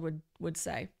world would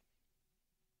say.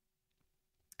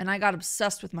 And I got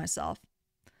obsessed with myself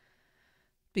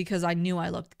because I knew I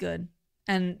looked good.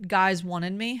 And guys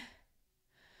wanted me.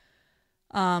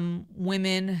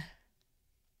 Women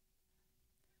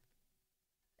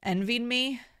envied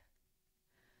me.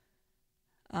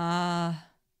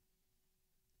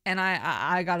 and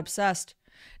I got obsessed.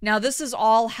 Now this is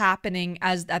all happening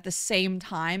as at the same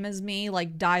time as me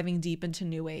like diving deep into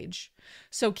New Age.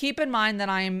 So keep in mind that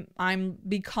I'm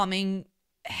becoming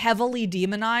heavily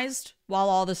demonized while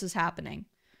all this is happening.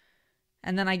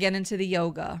 And then I get into the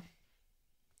yoga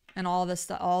and all this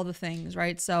stuff, all the things,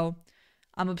 right? So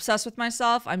I'm obsessed with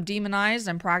myself. I'm demonized.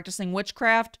 I'm practicing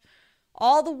witchcraft,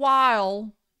 all the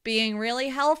while being really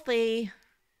healthy.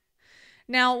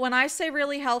 Now, when I say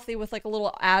really healthy with like a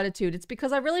little attitude, it's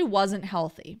because I really wasn't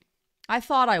healthy. I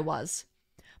thought I was.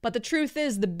 But the truth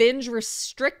is, the binge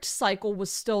restrict cycle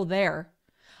was still there.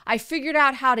 I figured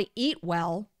out how to eat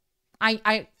well.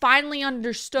 I finally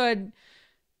understood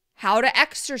how to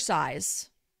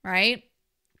exercise, right?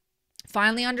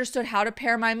 Finally understood how to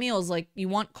pair my meals. Like, you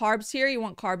want carbs here, you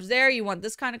want carbs there, you want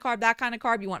this kind of carb, that kind of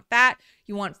carb, you want fat,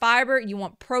 you want fiber, you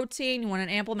want protein, you want an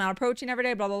ample amount of protein every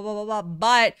day, blah, blah, blah, blah, blah.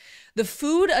 But the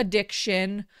food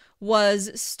addiction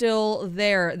was still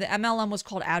there. The MLM was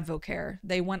called Advocare.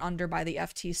 They went under by the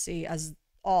FTC, as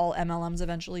all MLMs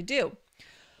eventually do.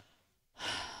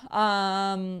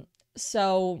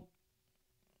 So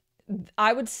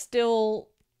I would still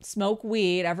smoke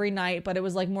weed every night, but it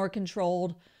was like more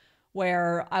controlled,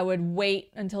 where I would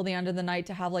wait until the end of the night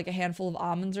to have like a handful of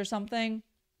almonds or something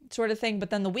sort of thing.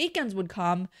 But then the weekends would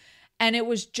come and it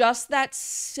was just that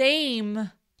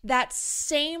same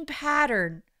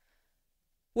pattern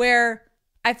where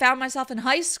I found myself in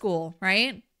high school,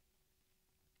 right?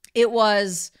 It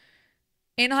was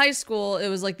in high school, it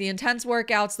was like the intense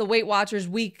workouts, the Weight Watchers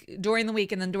week during the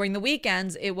week. And then during the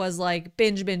weekends, it was like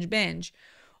binge, binge, binge.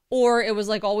 Or it was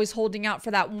like always holding out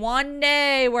for that one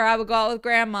day where I would go out with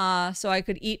grandma so I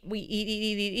could eat.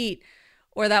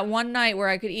 Or that one night where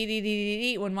I could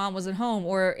eat when mom wasn't home.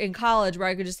 Or in college where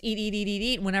I could just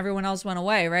eat when everyone else went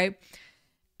away, right?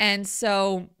 And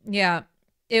so, yeah,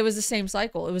 it was the same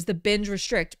cycle. It was the binge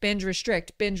restrict, binge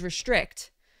restrict, binge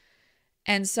restrict.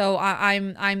 And so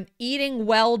I'm eating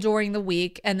well during the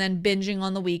week and then binging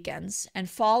on the weekends and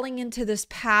falling into this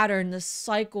pattern, this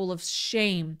cycle of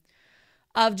shame,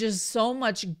 of just so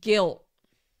much guilt,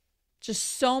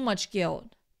 just so much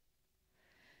guilt.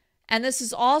 And this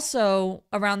is also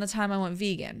around the time I went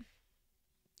vegan.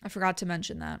 I forgot to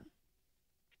mention that.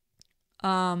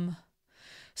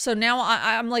 So now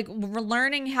I'm like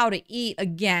learning how to eat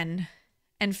again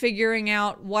and figuring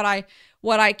out what I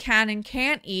can and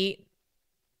can't eat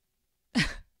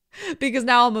because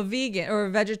now I'm a vegan or a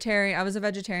vegetarian. I was a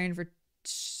vegetarian for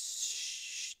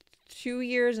 2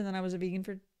 years and then I was a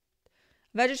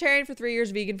vegetarian for 3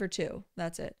 years, vegan for 2.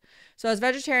 That's it. So I was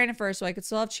vegetarian at first so I could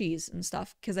still have cheese and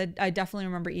stuff because I definitely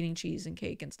remember eating cheese and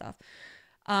cake and stuff.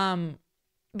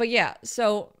 But yeah,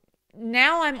 so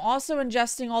now I'm also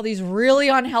ingesting all these really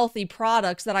unhealthy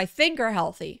products that I think are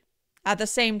healthy at the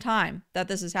same time that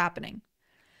this is happening.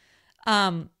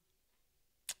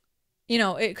 You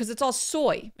know, because it's all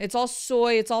soy. It's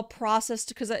all processed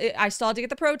because I still had to get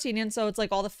the protein in. So it's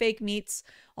like all the fake meats,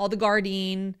 all the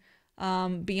Gardein,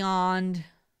 Beyond.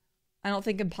 I don't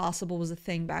think Impossible was a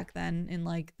thing back then in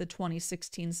like the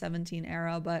 2016-17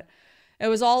 era, but it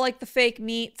was all like the fake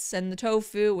meats and the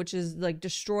tofu, which is like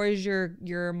destroys your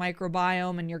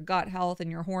microbiome and your gut health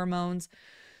and your hormones.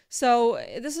 So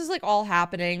this is like all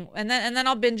happening, and then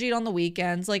I'll binge eat on the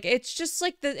weekends. Like it's just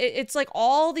like it's like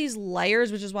all these layers,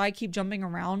 which is why I keep jumping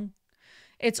around.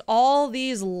 It's all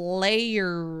these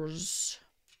layers.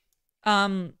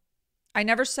 I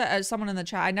never said, as someone in the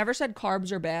chat, I never said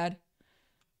carbs are bad.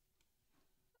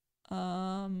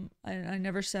 I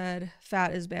never said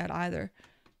fat is bad either.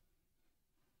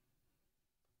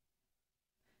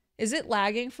 Is it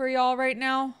lagging for y'all right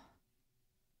now?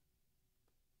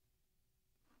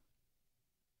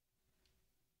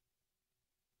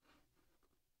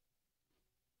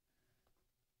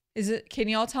 Can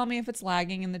y'all tell me if it's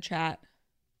lagging in the chat?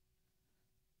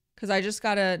 Because I just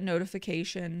got a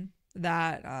notification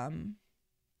that, I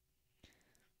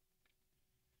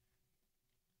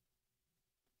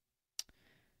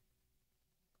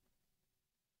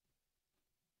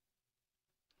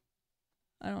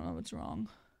don't know what's wrong.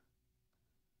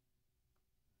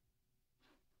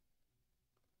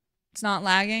 It's not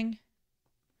lagging?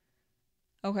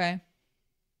 Okay.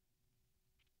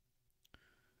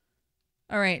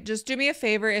 All right, just do me a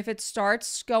favor. If it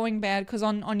starts going bad, because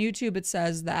on YouTube it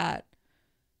says that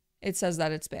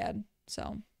it's bad.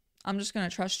 So I'm just going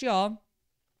to trust y'all.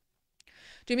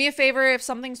 Do me a favor. If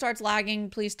something starts lagging,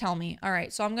 please tell me. All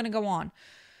right, so I'm going to go on.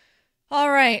 All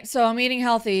right, so I'm eating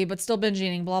healthy, but still binge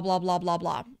eating, blah, blah, blah, blah,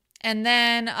 blah. And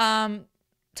then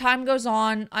time goes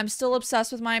on. I'm still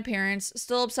obsessed with my appearance,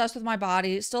 still obsessed with my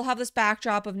body, still have this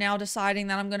backdrop of now deciding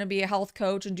that I'm going to be a health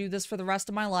coach and do this for the rest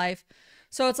of my life.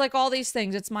 So it's like all these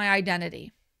things. It's my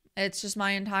identity. It's just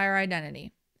my entire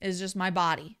identity is just my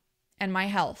body and my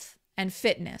health and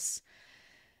fitness.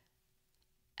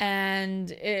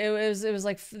 And it was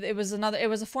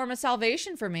a form of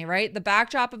salvation for me, right? The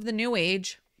backdrop of the new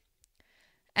age,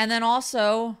 and then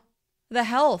also the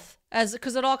health,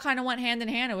 because it all kind of went hand in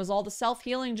hand. It was all the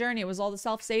self-healing journey. It was all the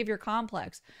self-savior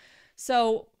complex.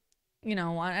 So, you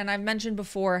know, and I've mentioned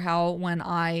before how when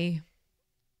I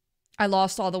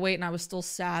lost all the weight and I was still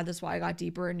sad, that's why I got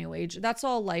deeper in new age. That's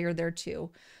all layer there too.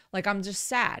 Like, I'm just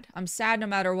sad. I'm sad no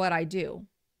matter what I do.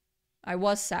 I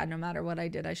was sad no matter what I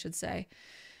did, I should say.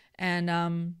 And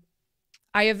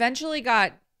I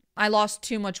lost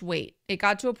too much weight. It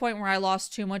got to a point where I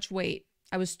lost too much weight.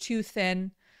 I was too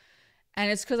thin. And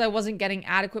it's because I wasn't getting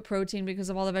adequate protein because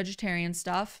of all the vegetarian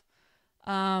stuff.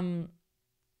 And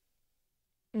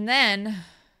then,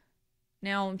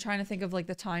 now I'm trying to think of like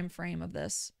the time frame of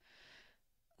this,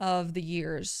 of the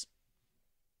years.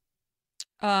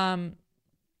 I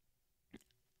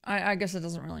guess it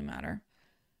doesn't really matter.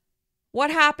 What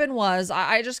happened was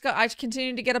I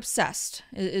continued to get obsessed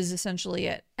is essentially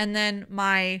it. And then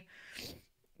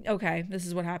this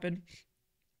is what happened.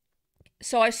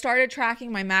 So I started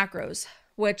tracking my macros,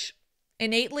 which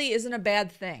innately isn't a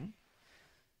bad thing.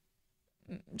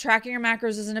 Tracking your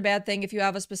macros isn't a bad thing if you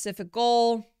have a specific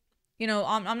goal. You know,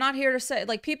 I'm not here to say,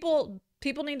 like, people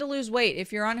need to lose weight.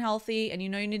 If you're unhealthy and you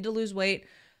know you need to lose weight,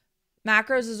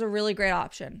 macros is a really great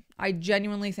option. I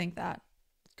genuinely think that,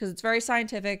 because it's very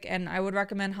scientific, and I would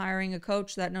recommend hiring a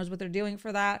coach that knows what they're doing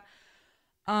for that.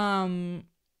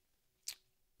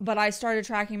 But I started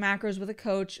tracking macros with a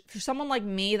coach. For someone like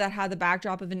me that had the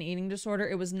backdrop of an eating disorder,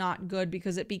 it was not good,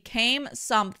 because it became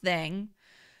something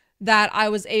that I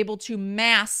was able to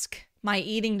mask my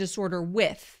eating disorder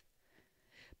with.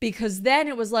 Because then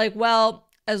it was like, well,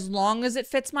 as long as it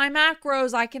fits my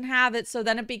macros, I can have it. So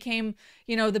then it became,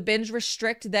 you know, the binge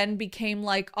restrict then became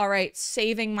like, all right,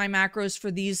 saving my macros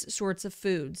for these sorts of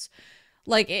foods.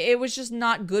 Like, it was just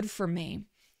not good for me.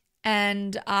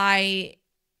 And I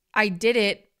did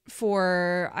it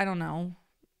for, I don't know,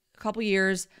 a couple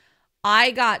years.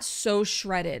 I got so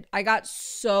shredded. I got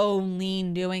so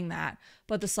lean doing that.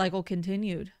 But the cycle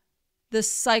continued. The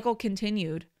cycle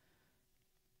continued.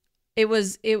 It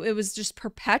was just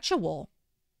perpetual.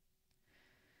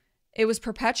 It was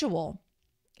perpetual.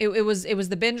 It was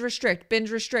the binge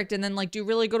restrict, and then like do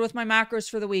really good with my macros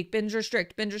for the week, binge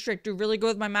restrict, do really good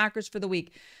with my macros for the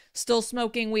week, still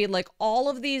smoking weed, like all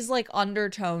of these like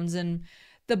undertones and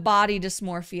the body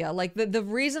dysmorphia. Like the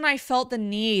reason I felt the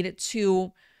need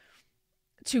to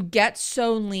get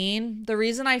so lean, the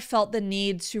reason I felt the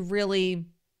need to really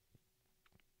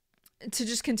to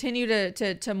just continue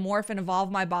to morph and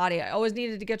evolve my body, I always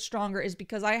needed to get stronger, is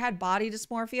because I had body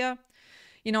dysmorphia.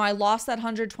 You know, I lost that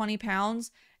 120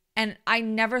 pounds and I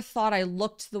never thought I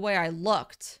looked the way I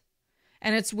looked.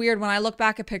 And it's weird, when I look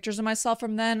back at pictures of myself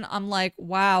from then, I'm like,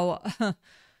 wow,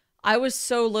 I was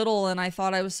so little and I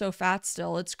thought I was so fat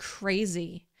still. It's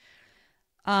crazy.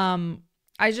 I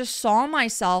just saw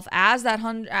myself as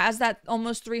that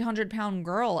almost 300-pound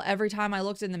girl every time I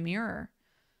looked in the mirror.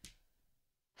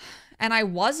 And I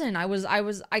wasn't.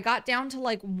 I got down to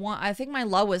like I think my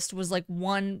lowest was like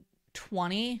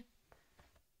 120.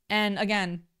 And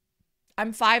again,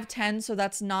 I'm 5'10", so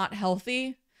that's not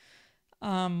healthy.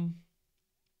 I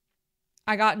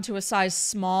got into a size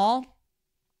small,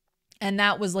 and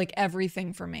that was like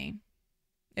everything for me.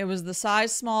 It was the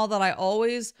size small that I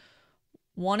always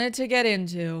wanted to get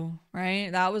into, right?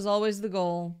 That was always the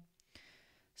goal.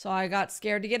 So I got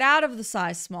scared to get out of the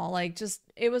size small. Like, just,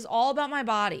 it was all about my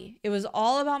body. It was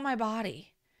all about my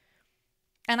body.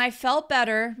 And I felt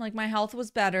better, like my health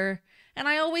was better. And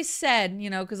I always said,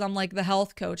 you know, because I'm like the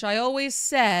health coach, I always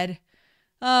said,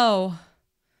 oh,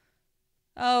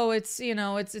 it's, you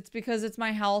know, it's because it's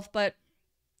my health, but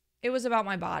it was about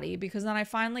my body, because then I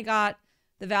finally got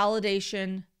the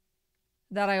validation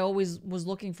that I always was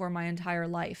looking for my entire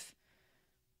life.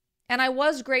 And I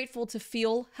was grateful to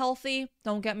feel healthy.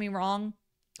 Don't get me wrong.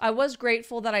 I was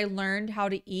grateful that I learned how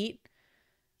to eat.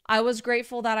 I was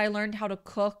grateful that I learned how to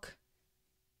cook.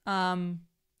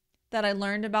 That I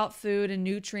learned about food and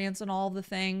nutrients and all of the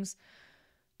things.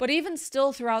 But even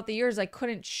still, throughout the years, I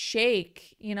couldn't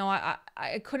shake, you know,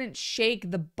 I couldn't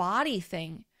shake the body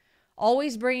thing.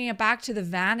 Always bringing it back to the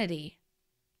vanity.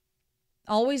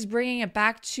 Always bringing it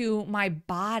back to my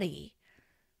body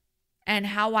and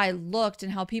how I looked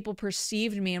and how people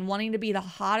perceived me, and wanting to be the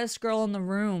hottest girl in the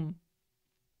room.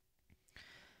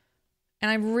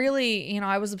 And I really, you know,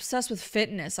 I was obsessed with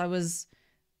fitness. I was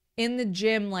in the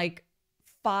gym like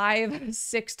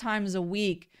 5-6 times a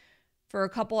week for a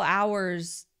couple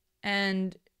hours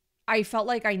and I felt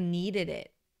like I needed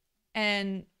it.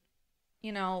 And,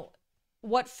 you know,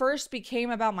 what first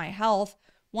became about my health,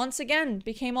 once again,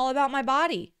 became all about my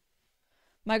body.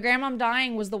 My grandmom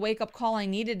dying was the wake-up call I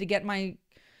needed to get my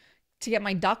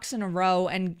ducks in a row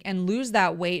and lose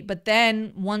that weight. But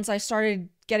then once I started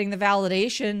getting the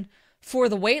validation for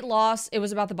the weight loss, it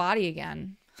was about the body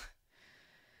again.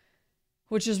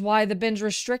 Which is why the binge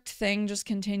restrict thing just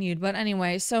continued. But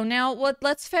anyway, so now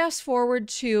let's fast forward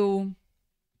to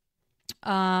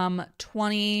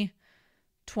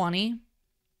 2020,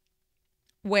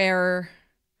 where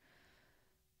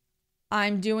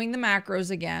I'm doing the macros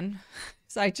again.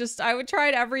 So I would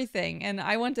tried everything, and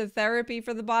I went to therapy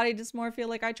for the body dysmorphia.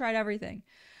 Like, I tried everything.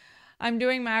 I'm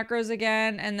doing macros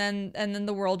again, and then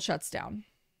the world shuts down.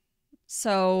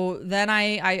 So then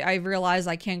I realized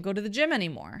I can't go to the gym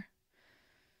anymore.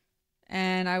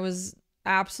 And I was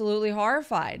absolutely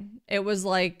horrified. It was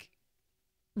like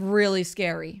really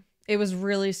scary. It was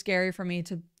really scary for me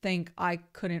to think I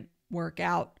couldn't work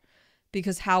out,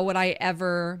 because how would I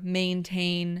ever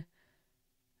maintain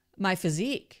my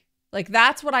physique? Like,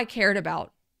 that's what I cared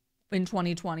about in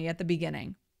 2020 at the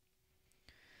beginning.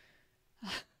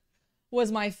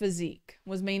 Was my physique,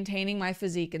 was maintaining my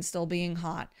physique and still being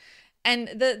hot. And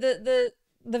the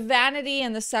vanity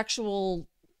and the sexual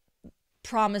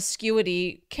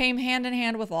promiscuity came hand in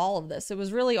hand with all of this. It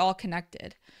was really all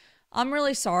connected. I'm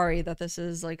really sorry that this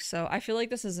is like, so I feel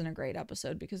like this isn't a great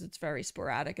episode because it's very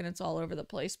sporadic and it's all over the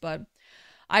place, but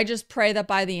I just pray that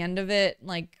by the end of it,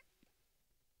 like,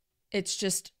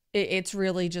 it's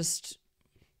really just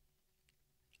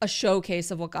a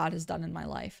showcase of what God has done in my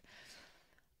life.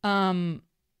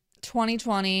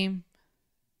 2020,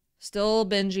 still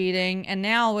binge eating, and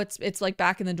now it's like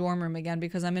back in the dorm room again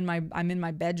because I'm in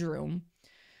my bedroom.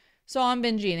 So I'm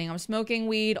binge eating. I'm smoking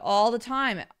weed all the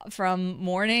time from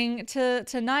morning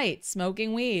to night,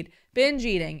 smoking weed, binge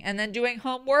eating, and then doing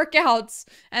home workouts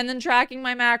and then tracking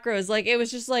my macros. Like, it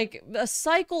was just like a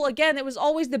cycle again. It was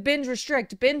always the binge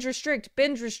restrict, binge restrict,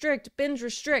 binge restrict, binge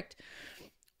restrict.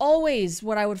 Always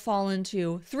what I would fall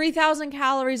into. 3,000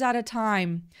 calories at a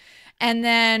time. And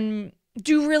then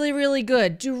do really, really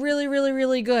good. Do really, really,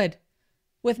 really good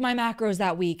with my macros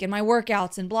that week and my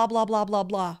workouts and blah, blah, blah, blah,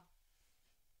 blah.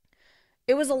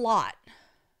 It was a lot.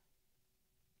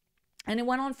 And it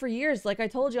went on for years. Like I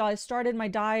told you, I started my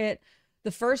diet,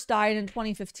 the first diet in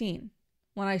 2015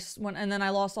 and then I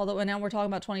lost all the, and now we're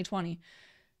talking about 2020.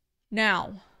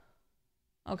 Now,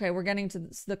 okay, we're getting to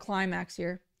the climax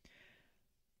here.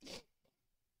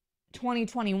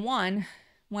 2021,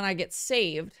 when I get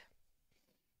saved,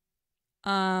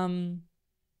 I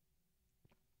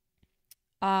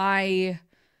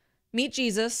meet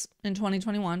Jesus in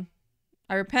 2021.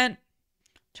 I repent,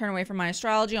 turn away from my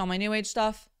astrology, all my new age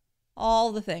stuff,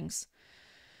 all the things.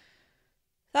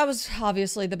 That was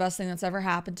obviously the best thing that's ever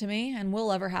happened to me and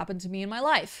will ever happen to me in my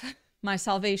life. My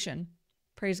salvation.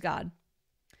 Praise God.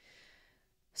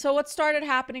 So what started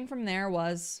happening from there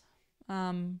was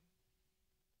very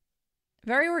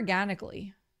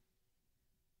organically,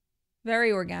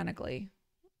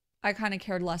 I kind of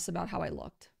cared less about how I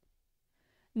looked.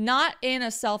 Not in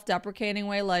a self-deprecating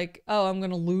way, like, oh, I'm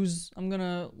going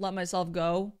to let myself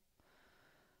go.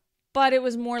 But it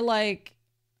was more like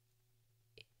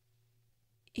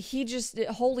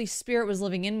Holy Spirit was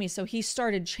living in me. So he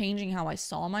started changing how I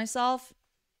saw myself.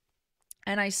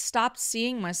 And I stopped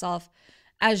seeing myself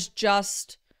as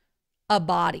just a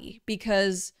body,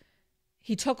 because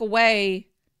he took away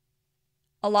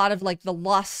a lot of like the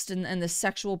lust and the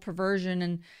sexual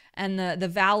perversion and the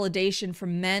validation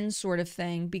from men sort of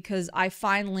thing, because I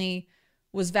finally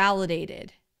was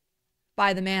validated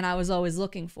by the man I was always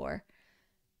looking for.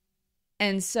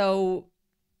 And so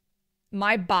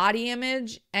my body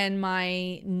image and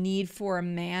my need for a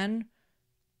man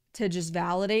to just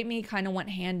validate me kind of went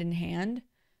hand in hand.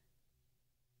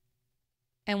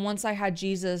 And once I had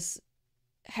Jesus,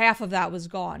 half of that was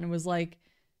gone. It was like,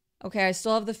 okay, I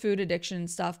still have the food addiction and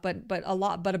stuff, but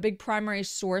a big primary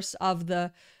source of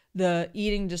the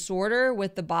eating disorder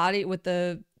with the body, with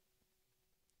the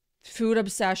food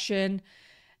obsession,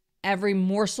 every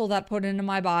morsel that put into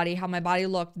my body, how my body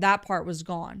looked, that part was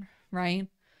gone, right?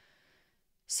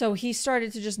 So he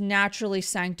started to just naturally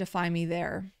sanctify me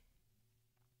there.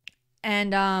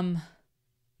 And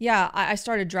I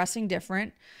started dressing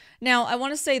different. Now, I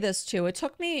want to say this too. It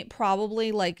took me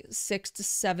probably like 6 to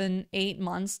 7, 8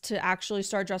 months to actually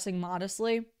start dressing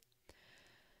modestly.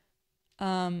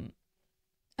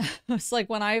 It's like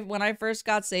when I first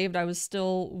got saved, I was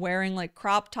still wearing like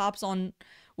crop tops on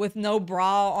with no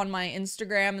bra on my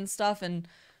Instagram and stuff, and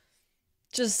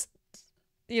just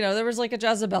there was like a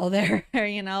Jezebel there,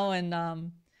 and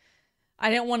I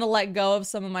didn't want to let go of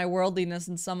some of my worldliness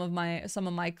and some of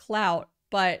my clout,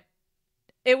 but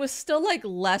it was still like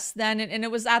less than, and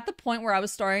it was at the point where I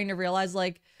was starting to realize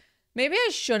like, maybe I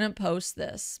shouldn't post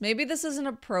this. Maybe this isn't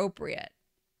appropriate.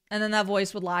 And then that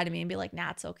voice would lie to me and be like,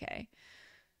 nah, it's okay.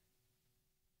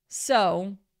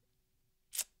 So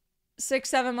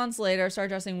 6-7 months later, I started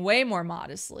dressing way more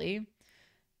modestly,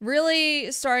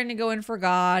 really starting to go in for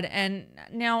God. And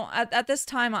now at this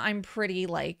time, I'm pretty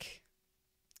like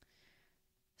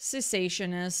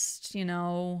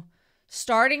cessationist,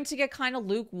 starting to get kind of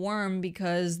lukewarm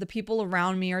because the people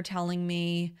around me are telling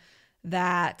me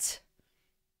that,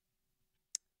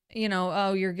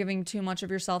 oh, you're giving too much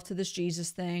of yourself to this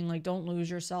Jesus thing. Like, don't lose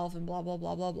yourself and blah, blah,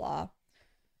 blah, blah, blah.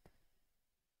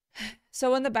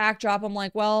 So in the backdrop, I'm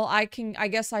like, well, I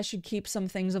guess I should keep some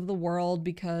things of the world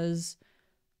because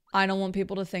I don't want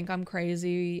people to think I'm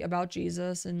crazy about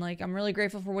Jesus. And like, I'm really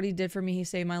grateful for what he did for me. He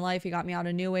saved my life. He got me out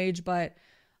of New Age, but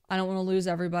I don't want to lose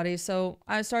everybody. So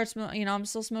I started smoking, I'm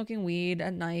still smoking weed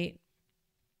at night,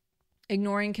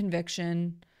 ignoring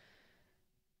conviction.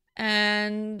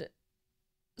 And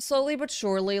slowly but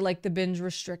surely, like the binge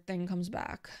restricting comes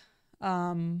back.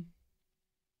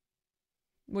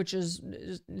 Which it's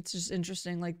just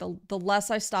interesting. Like the less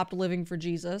I stopped living for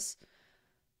Jesus,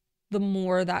 the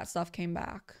more that stuff came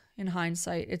back. In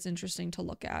hindsight, it's interesting to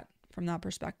look at from that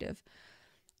perspective.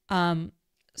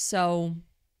 So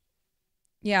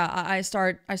yeah, I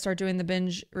start doing the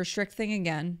binge restrict thing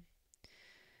again.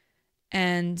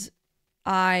 And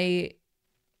I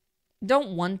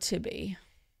don't want to be.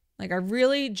 Like, I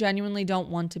really genuinely don't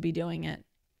want to be doing it.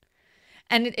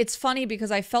 And it's funny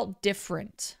because I felt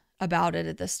different about it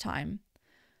at this time.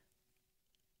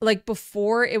 Like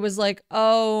before, it was like,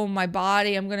 oh, my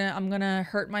body, I'm gonna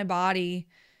hurt my body.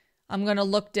 I'm gonna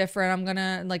look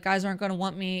different. Like, guys aren't gonna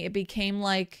want me. It became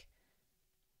like,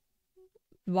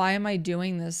 why am I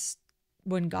doing this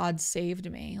when God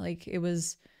saved me? Like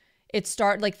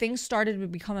things started to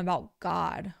become about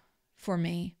God for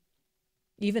me.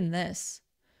 Even this.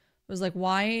 It was like,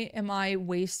 why am I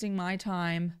wasting my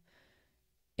time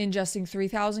ingesting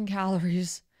 3,000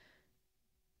 calories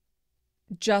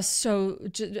just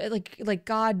like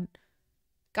God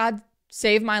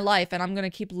saved my life and I'm going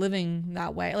to keep living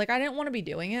that way. Like, I didn't want to be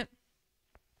doing it.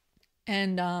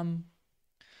 And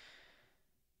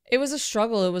it was a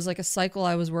struggle. It was like a cycle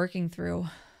I was working through.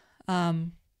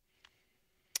 And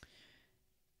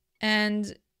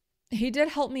he did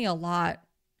help me a lot.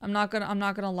 I'm not going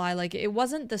to lie. Like, it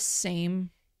wasn't the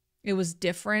same. It was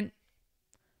different.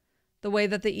 The way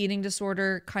that the eating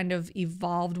disorder kind of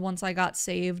evolved once I got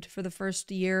saved for the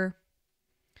first year.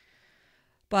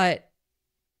 But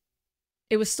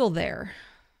it was still there.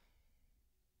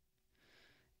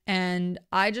 And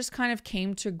I just kind of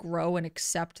came to grow and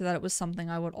accept that it was something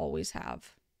I would always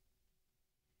have.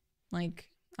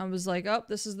 Like, I was like, oh,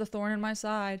 this is the thorn in my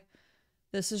side.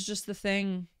 This is just the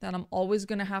thing that I'm always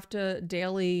going to have to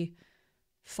daily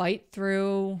fight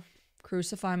through,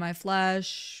 crucify my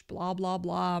flesh, blah, blah,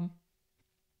 blah.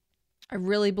 I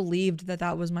really believed that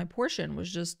that was my portion, was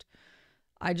just,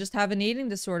 I just have an eating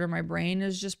disorder. My brain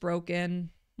is just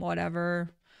broken, whatever.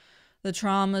 The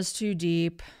trauma's too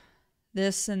deep,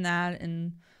 this and that,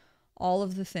 and all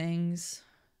of the things.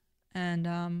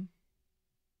 And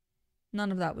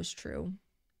none of that was true.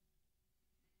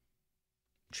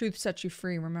 Truth sets you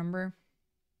free, remember?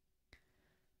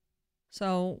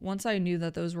 So once I knew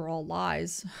that those were all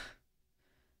lies,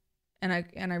 and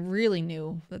I really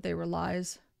knew that they were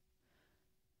lies,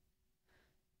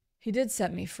 he did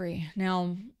set me free.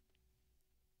 Now,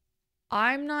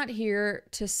 I'm not here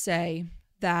to say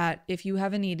that if you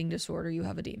have an eating disorder, you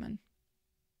have a demon.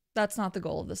 That's not the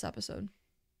goal of this episode.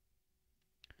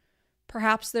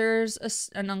 Perhaps there's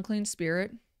an unclean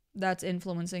spirit that's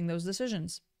influencing those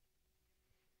decisions.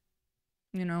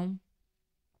 You know,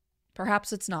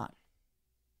 perhaps it's not.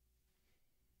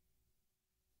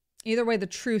 Either way, the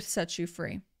truth sets you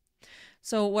free.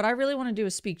 So what I really want to do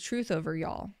is speak truth over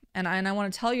y'all. And I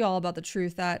want to tell you all about the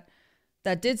truth that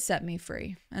did set me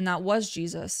free. And that was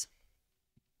Jesus.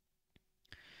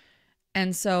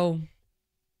 And so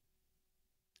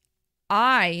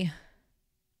I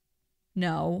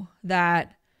know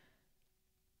that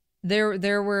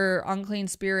there were unclean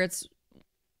spirits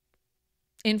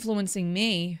influencing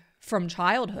me from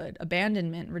childhood,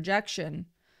 abandonment, rejection,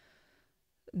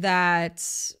 that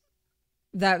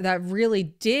really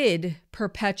did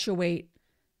perpetuate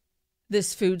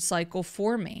this food cycle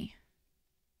for me.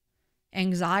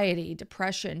 Anxiety,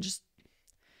 depression, just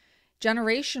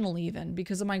generational, even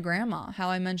because of my grandma. How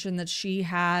I mentioned that she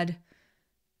had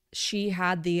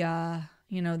the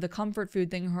you know, the comfort food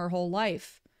thing her whole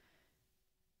life.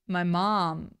 My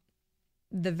mom,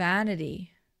 the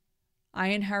vanity. I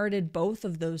inherited both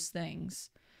of those things.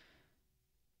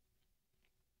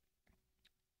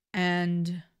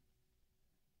 And,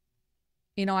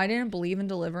 you know, I didn't believe in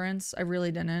deliverance. I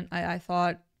really didn't. I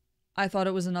thought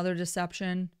it was another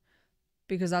deception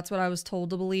because that's what I was told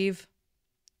to believe.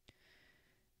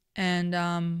 And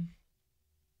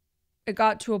it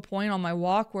got to a point on my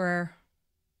walk where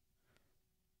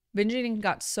binge eating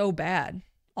got so bad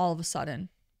all of a sudden.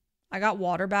 I got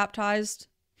water baptized,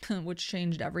 which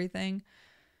changed everything.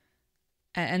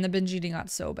 And the binge eating got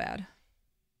so bad.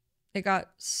 It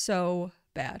got so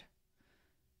bad.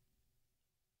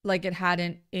 Like it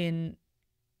hadn't in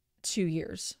 2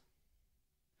 years.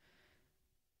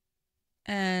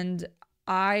 And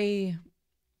I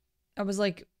was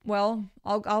like, well,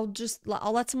 I'll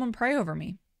let someone pray over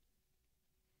me.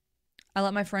 I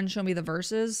let my friend show me the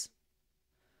verses.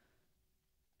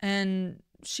 And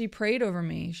she prayed over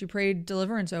me. She prayed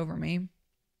deliverance over me.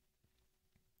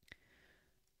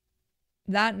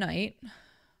 That night,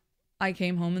 I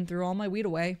came home and threw all my weed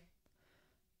away.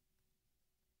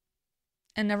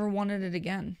 And never wanted it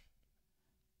again.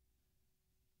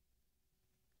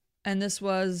 And this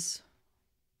was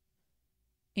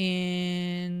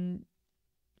in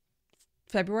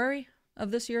February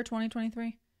of this year,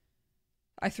 2023.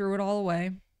 I threw it all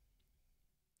away.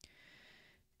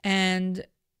 And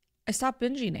I stopped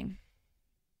binge eating.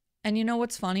 And you know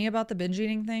what's funny about the binge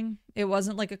eating thing? It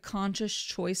wasn't like a conscious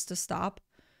choice to stop.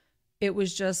 It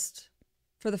was just,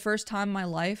 for the first time in my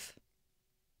life,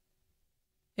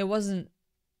 it wasn't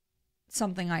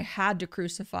something I had to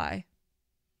crucify.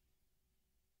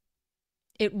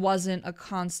 It wasn't a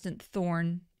constant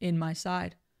thorn in my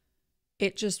side.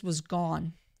 It just was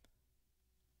gone.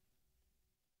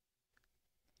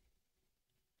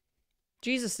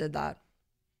 Jesus did that.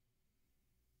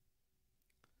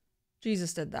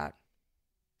 Jesus did that.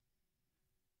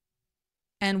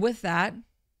 And with that,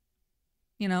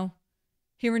 you know,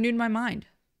 he renewed my mind.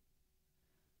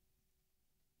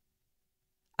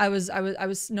 I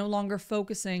was no longer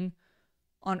focusing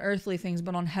on earthly things,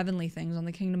 but on heavenly things, on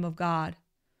the kingdom of God.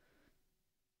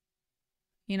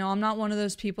 You know, I'm not one of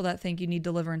those people that think you need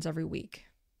deliverance every week.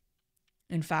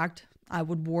 In fact, I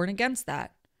would warn against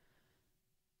that.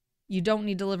 You don't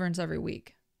need deliverance every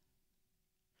week.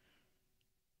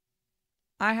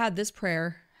 I had this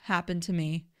prayer happen to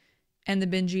me, and the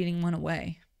binge eating went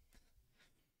away.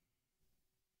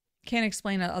 Can't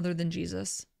explain it other than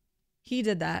Jesus. He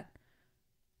did that.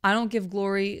 I don't give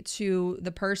glory to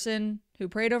the person who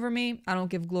prayed over me. I don't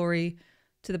give glory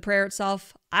to the prayer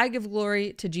itself. I give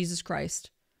glory to Jesus Christ.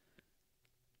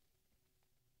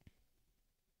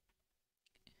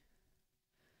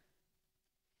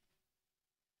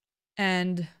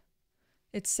 And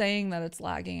it's saying that it's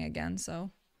lagging again,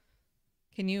 so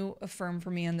can you affirm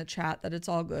for me in the chat that it's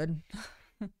all good?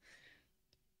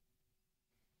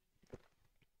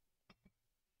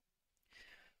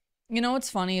 You know what's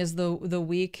funny is the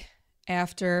week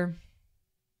after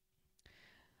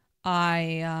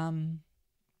I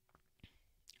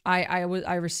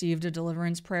received a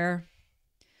deliverance prayer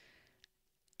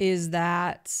is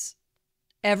that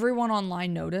everyone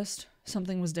online noticed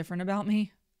something was different about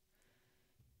me.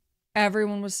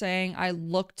 Everyone was saying I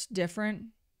looked different,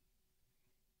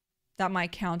 that my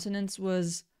countenance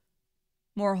was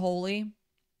more holy.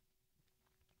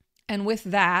 And with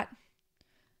that,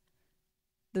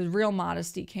 the real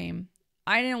modesty came.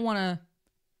 I didn't want to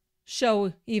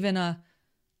show even a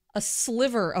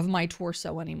sliver of my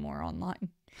torso anymore online.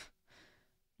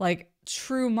 Like,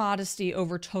 true modesty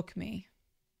overtook me.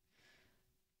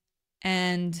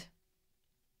 And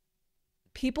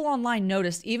people online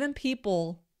noticed, even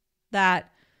people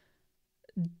that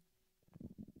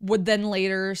would then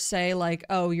later say like,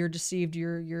 oh, you're deceived,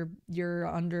 you're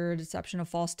under deception of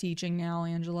false teaching now,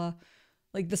 Angela.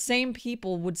 Like, the same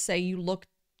people would say you look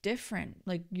different,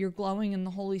 like you're glowing in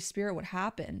the Holy Spirit. What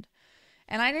happened?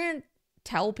 And I didn't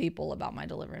tell people about my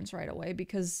deliverance right away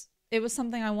because it was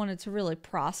something I wanted to really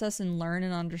process and learn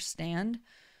and understand.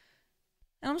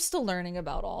 And I'm still learning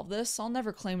about all of this. I'll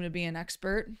never claim to be an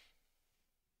expert.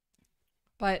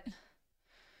 But,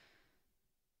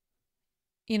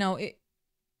 you know,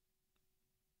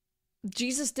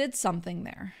 Jesus did something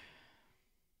there.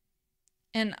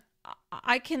 And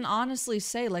I can honestly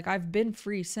say, like, I've been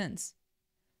free since.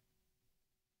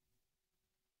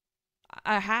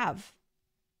 I have.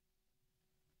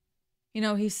 You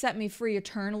know, he set me free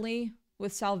eternally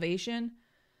with salvation,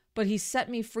 but he set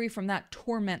me free from that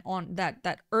torment, on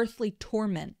that earthly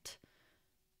torment.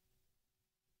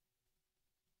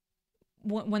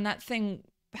 When that thing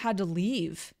had to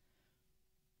leave.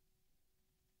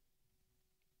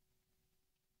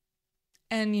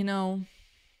 And, you know,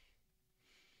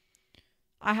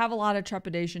 I have a lot of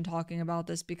trepidation talking about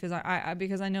this because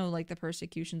I know like the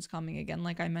persecution's coming again,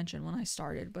 like I mentioned when I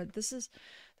started, but this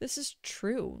is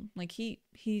true. Like he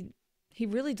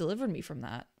really delivered me from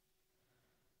that.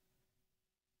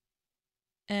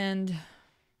 And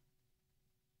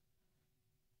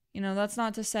you know, that's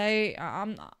not to say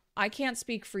I can't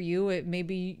speak for you.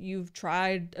 Maybe you've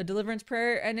tried a deliverance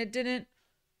prayer and it didn't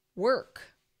work.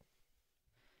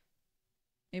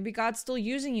 Maybe God's still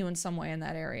using you in some way in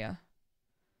that area.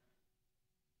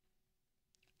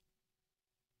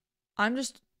 I'm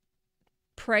just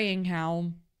praying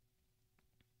how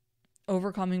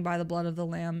overcoming by the blood of the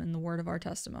Lamb and the word of our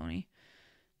testimony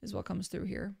is what comes through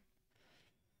here.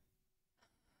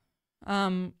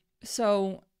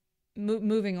 So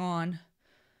moving on,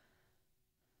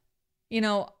 you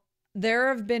know, there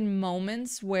have been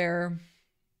moments where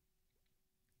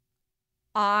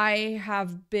I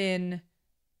have been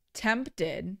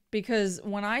tempted, because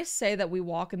when I say that we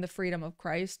walk in the freedom of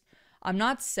Christ, I'm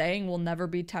not saying we'll never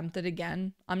be tempted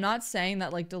again. I'm not saying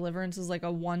that like deliverance is like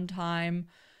a one time,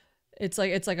 it's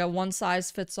like a one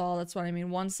size fits all. That's what I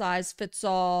mean. One size fits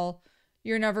all.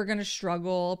 You're never going to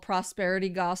struggle. Prosperity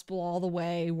gospel all the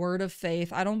way. Word of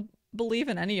faith. I don't believe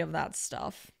in any of that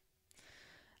stuff.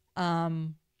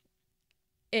 Of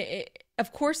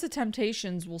course the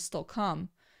temptations will still come.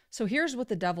 So here's what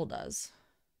the devil does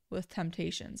with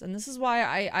temptations. And this is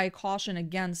why I caution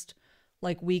against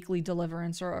like weekly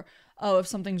deliverance, or, oh, if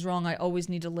something's wrong, I always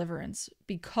need deliverance.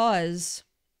 Because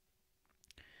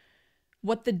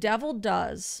what the devil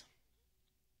does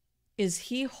is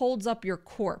he holds up your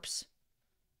corpse,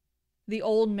 the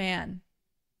old man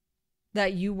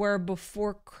that you were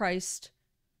before Christ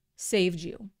saved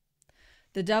you.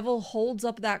 The devil holds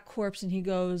up that corpse and he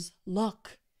goes,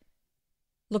 look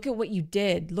at what you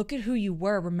did. Look at who you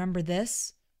were. Remember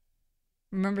this?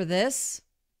 Remember this?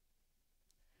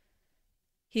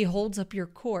 He holds up your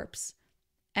corpse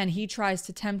and he tries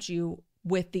to tempt you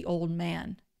with the old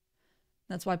man.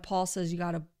 That's why Paul says you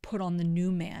got to put on the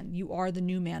new man. You are the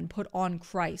new man. Put on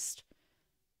Christ.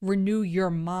 Renew your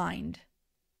mind.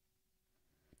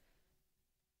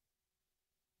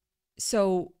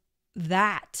 So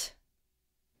that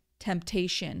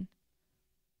temptation,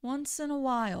 once in a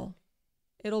while,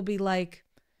 it'll be like,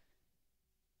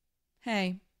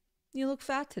 hey, you look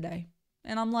fat today.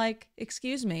 And I'm like,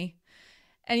 excuse me.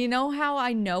 And you know how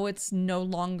I know it's no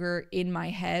longer in my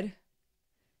head?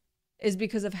 Is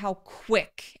because of how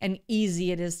quick and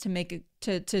easy it is to make it,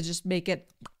 to just make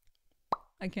it,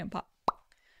 I can't pop,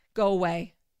 go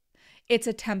away. It's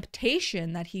a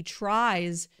temptation that he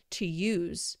tries to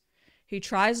use. He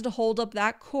tries to hold up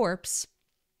that corpse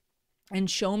and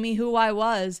show me who I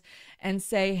was and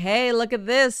say, hey, look at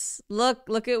this. Look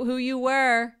at who you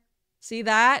were. See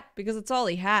that? Because it's all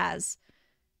he has.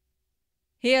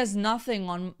 He has nothing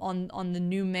on the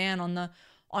new man,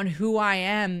 on who I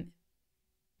am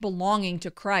belonging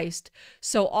to Christ.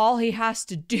 So all he has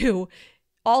to do,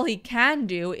 all he can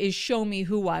do is show me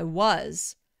who I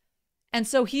was. And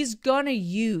so he's gonna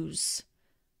use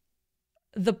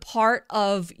the part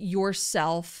of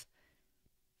yourself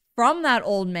from that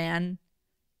old man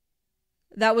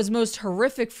that was most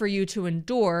horrific for you to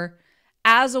endure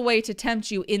as a way to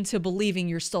tempt you into believing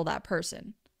you're still that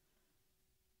person.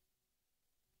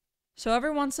 So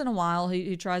every once in a while,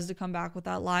 he tries to come back with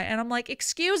that lie. And I'm like,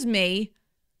 excuse me,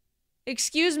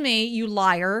 you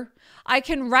liar. I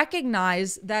can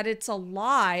recognize that it's a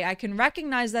lie. I can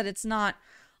recognize that it's not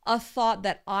a thought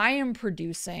that I am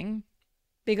producing,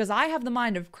 because I have the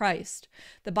mind of Christ.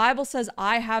 The Bible says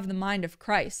I have the mind of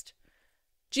Christ.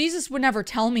 Jesus would never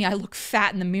tell me I look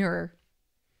fat in the mirror.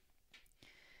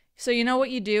 So you know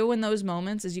what you do in those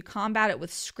moments is you combat it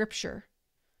with scripture.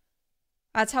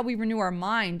 That's how we renew our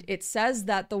mind. It says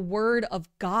that the word of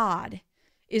God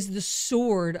is the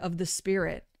sword of the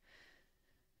Spirit.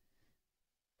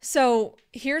 So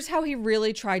here's how he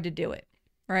really tried to do it,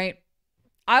 right?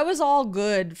 I was all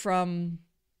good from,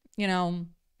 you know,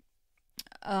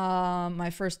 my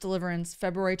first deliverance,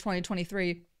 February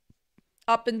 2023,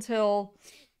 up until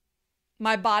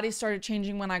my body started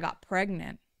changing when I got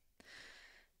pregnant.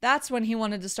 That's when he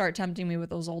wanted to start tempting me with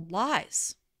those old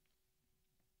lies.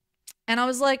 And I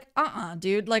was like,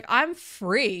 dude, like I'm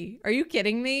free. Are you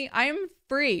kidding me? I am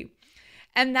free.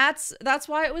 And that's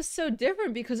why it was so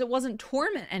different, because it wasn't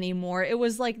torment anymore. It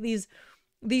was like these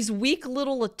weak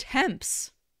little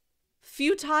attempts,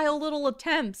 futile little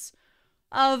attempts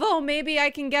of, oh, maybe I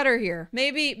can get her here.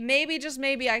 Maybe, just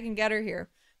maybe I can get her here.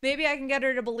 Maybe I can get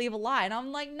her to believe a lie. And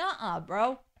I'm like, nuh-uh,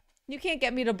 bro. You can't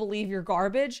get me to believe you're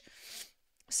garbage.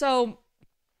 So,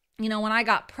 when I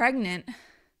got pregnant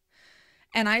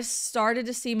and I started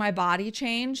to see my body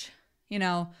change,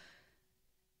 because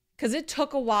it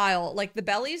took a while. Like, the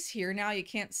belly's here now. You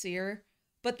can't see her,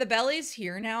 but the belly's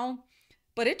here now.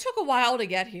 But it took a while to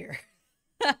get here.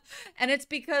 And it's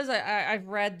because I've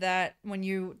read that when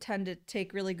you tend to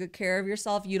take really good care of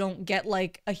yourself, you don't get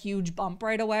like a huge bump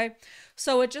right away.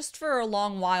 So it just for a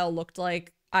long while looked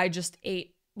like I just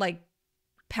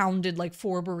pounded like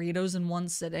 4 burritos in one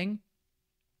sitting.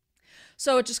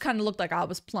 So it just kind of looked like I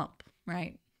was plump,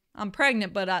 right? I'm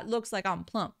pregnant, but it looks like I'm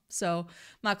plump. So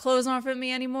my clothes aren't fit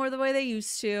me anymore the way they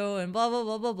used to, and blah, blah,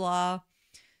 blah, blah, blah.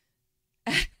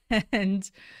 And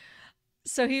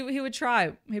so he would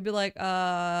try. He'd be like,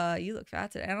 you look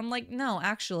fat today. And I'm like, no,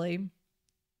 actually,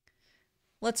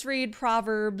 let's read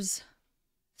Proverbs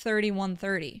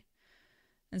 31:30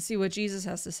 and see what Jesus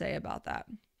has to say about that.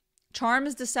 Charm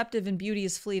is deceptive and beauty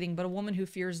is fleeting, but a woman who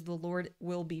fears the Lord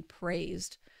will be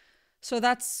praised. So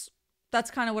that's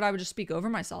kind of what I would just speak over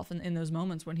myself in those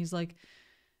moments when he's like,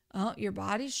 oh, your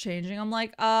body's changing. I'm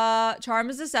like, charm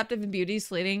is deceptive and beauty is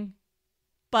fleeting.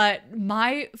 But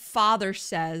my Father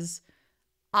says,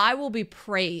 I will be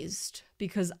praised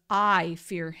because I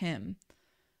fear him.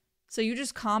 So you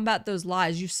just combat those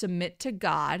lies. You submit to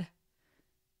God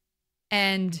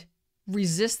and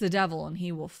resist the devil and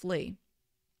he will flee.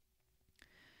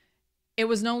 It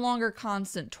was no longer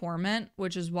constant torment,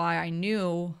 which is why I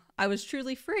knew I was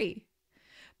truly free.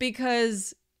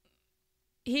 Because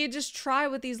he had just tried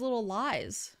with these little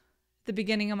lies at the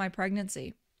beginning of my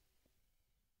pregnancy.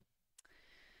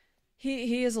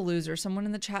 He is a loser. Someone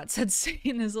in the chat said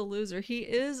Satan is a loser. He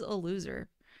is a loser.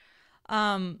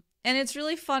 And it's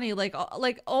really funny. Like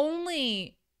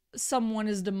only someone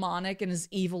as demonic and as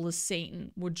evil as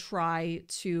Satan would try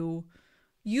to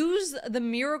use the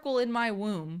miracle in my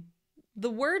womb.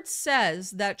 The word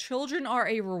says that children are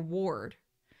a reward.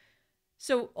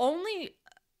 So only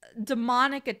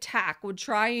demonic attack would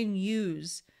try and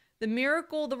use the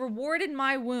miracle, the reward in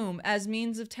my womb, as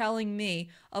means of telling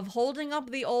me, of holding up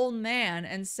the old man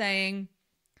and saying,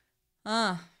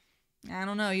 I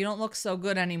don't know, you don't look so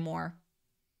good anymore.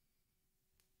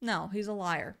 No, he's a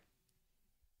liar.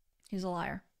 He's a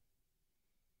liar.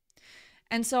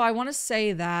 And so I want to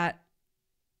say that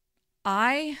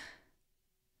I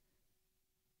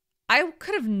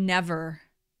could have never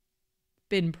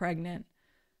been pregnant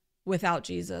without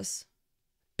Jesus.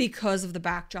 Because of the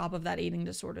backdrop of that eating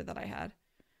disorder that I had.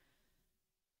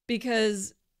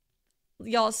 Because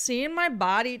y'all, seeing my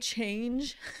body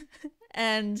change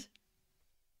and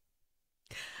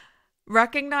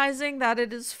recognizing that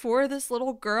it is for this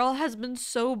little girl has been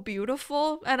so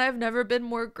beautiful, and I've never been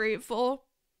more grateful.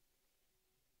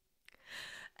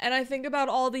 And I think about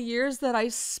all the years that I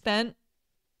spent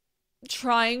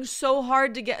trying so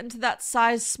hard to get into that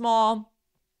size small.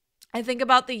 I think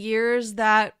about the years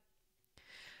that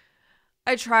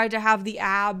I tried to have the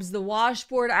abs, the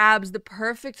washboard abs, the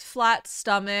perfect flat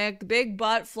stomach, big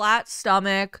butt, flat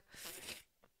stomach,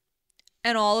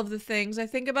 and all of the things. I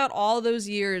think about all those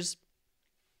years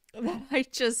that I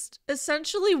just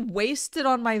essentially wasted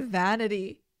on my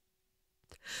vanity,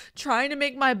 trying to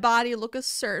make my body look a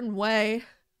certain way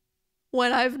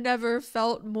when I've never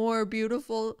felt more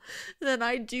beautiful than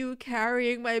I do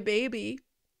carrying my baby.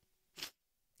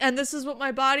 And this is what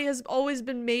my body has always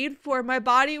been made for. My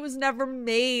body was never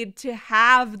made to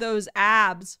have those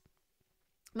abs.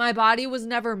 My body was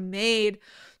never made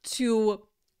to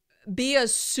be a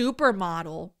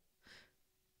supermodel.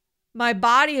 My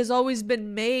body has always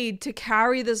been made to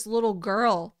carry this little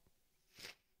girl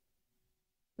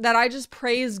that I just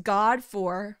praise God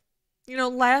for.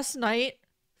 Last night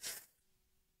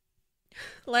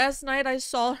I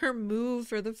saw her move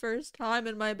for the first time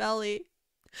in my belly.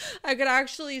 I could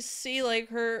actually see like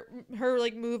her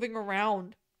like moving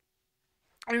around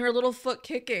and her little foot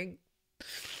kicking.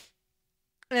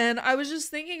 And I was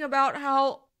just thinking about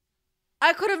how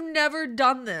I could have never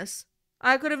done this.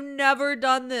 I could have never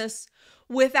done this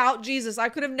without Jesus. I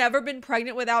could have never been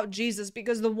pregnant without Jesus,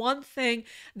 because the one thing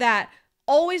that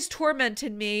always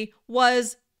tormented me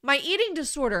was my eating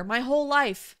disorder my whole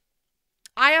life.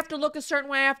 I have to look a certain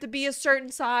way. I have to be a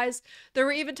certain size. There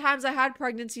were even times I had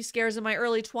pregnancy scares in my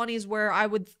early 20s where I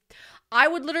would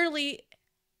literally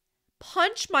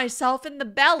punch myself in the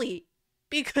belly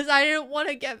because I didn't want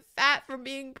to get fat from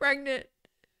being pregnant.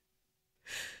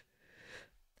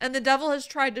 And the devil has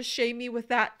tried to shame me with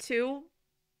that too,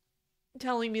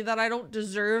 telling me that I don't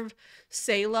deserve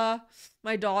Selah,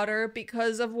 my daughter,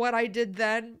 because of what I did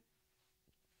then.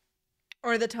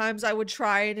 Or the times I would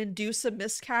try and induce a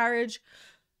miscarriage.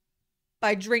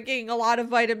 by drinking a lot of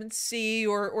vitamin C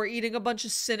or eating a bunch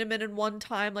of cinnamon in one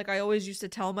time, like I always used to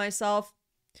tell myself.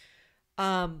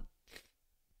 Or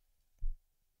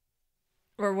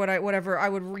whatever I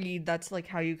would read, that's like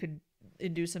how you could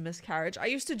induce a miscarriage. I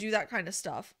used to do that kind of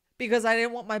stuff because I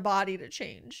didn't want my body to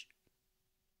change.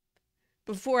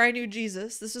 Before I knew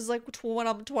Jesus, this is like when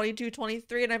I'm 22,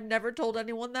 23, and I've never told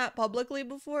anyone that publicly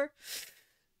before.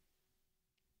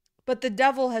 But the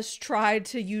devil has tried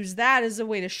to use that as a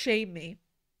way to shame me.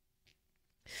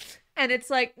 And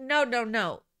it's like, no, no,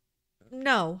 no,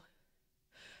 no.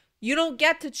 You don't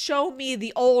get to show me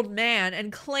the old man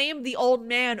and claim the old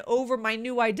man over my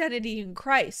new identity in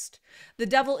Christ. The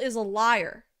devil is a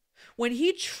liar. When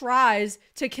he tries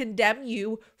to condemn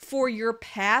you for your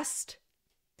past,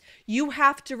 you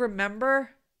have to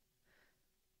remember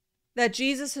that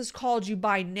Jesus has called you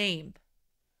by name.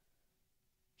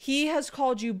 He has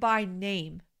called you by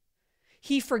name.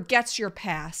 He forgets your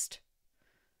past.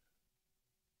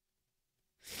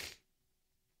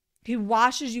 He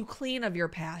washes you clean of your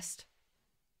past.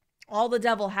 All the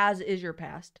devil has is your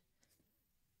past.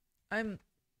 I'm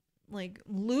like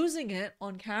losing it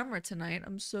on camera tonight.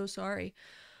 I'm so sorry.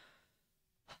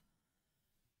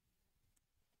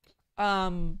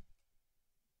 I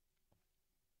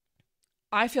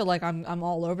feel like I'm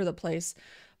all over the place.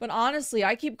 But honestly,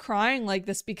 I keep crying like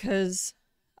this because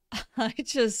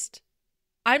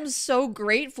I'm so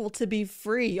grateful to be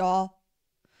free, y'all.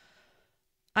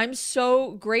 I'm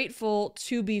so grateful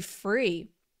to be free.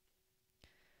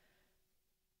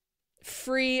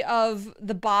 Free of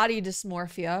the body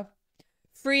dysmorphia,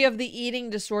 free of the eating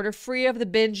disorder, free of the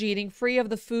binge eating, free of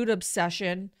the food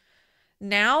obsession.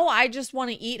 Now I just want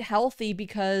to eat healthy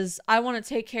because I want to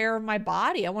take care of my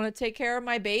body. I want to take care of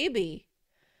my baby,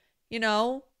 you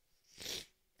know?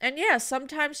 And yeah,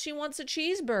 sometimes she wants a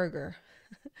cheeseburger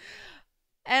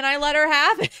and I let her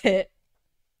have it.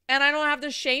 And I don't have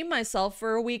to shame myself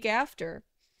for a week after.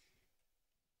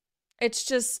 It's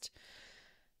just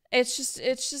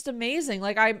amazing.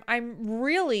 Like I'm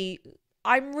really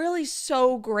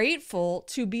so grateful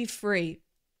to be free.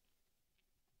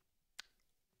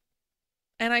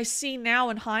 And I see now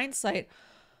in hindsight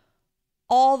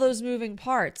all those moving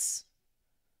parts.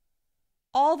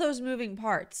 All those moving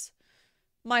parts.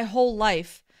 My whole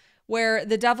life where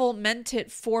the devil meant it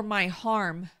for my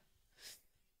harm.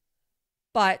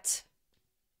 But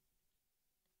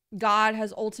God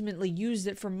has ultimately used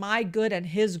it for my good and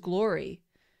his glory.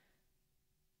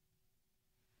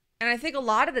 And I think a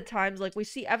lot of the times, like we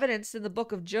see evidence in the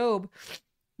book of Job,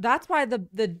 that's why the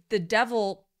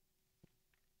devil,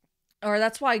 or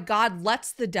that's why God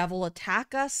lets the devil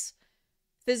attack us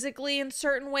physically in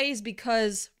certain ways,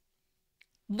 because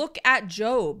look at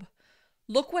Job.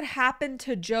 Look what happened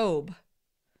to Job.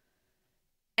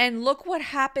 And look what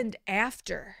happened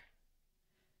after.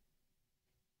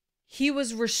 He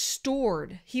was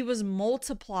restored. He was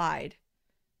multiplied.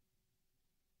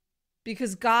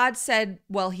 Because God said,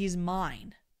 well, he's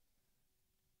mine.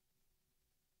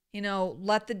 You know,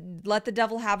 let the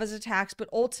devil have his attacks, but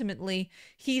ultimately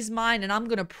he's mine, and I'm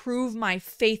going to prove my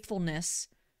faithfulness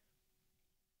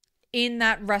in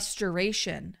that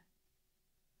restoration.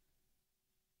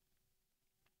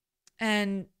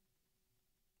 And,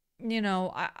 you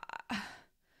know,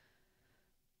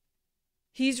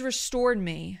 he's restored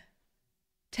me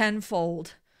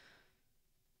tenfold.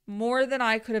 More than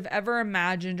I could have ever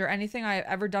imagined or anything I have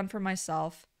ever done for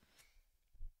myself.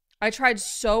 I tried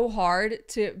so hard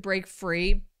to break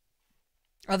free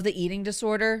of the eating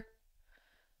disorder.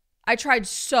 I tried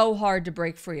so hard to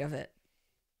break free of it.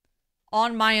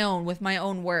 On my own, with my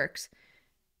own works.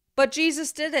 But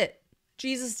Jesus did it.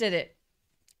 Jesus did it.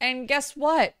 And guess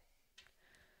what?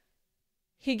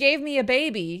 He gave me a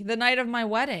baby the night of my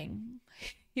wedding.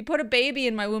 He put a baby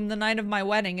in my womb the night of my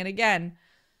wedding. And again,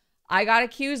 I got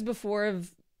accused before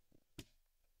of,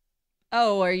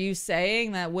 oh, are you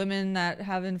saying that women that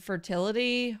have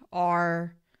infertility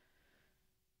aren't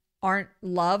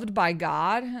loved by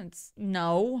God?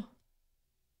 No.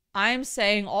 I'm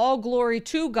saying all glory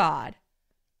to God.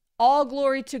 All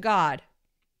glory to God.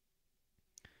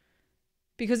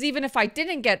 Because even if I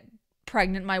didn't get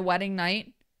pregnant my wedding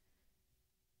night,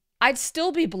 I'd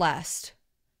still be blessed.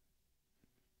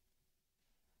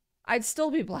 I'd still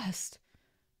be blessed.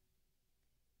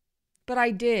 But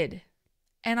I did.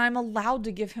 And I'm allowed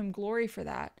to give him glory for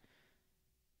that.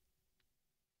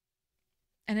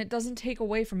 And it doesn't take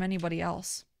away from anybody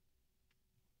else.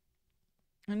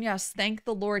 And yes, thank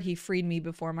the Lord he freed me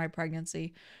before my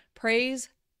pregnancy. Praise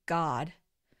God.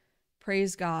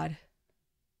 Praise God.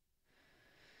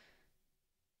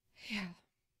 Yeah.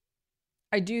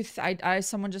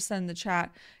 someone just said in the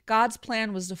chat, God's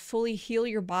plan was to fully heal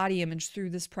your body image through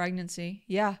this pregnancy.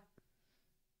 Yeah.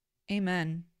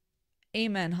 Amen.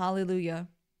 Amen. Hallelujah.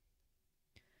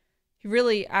 He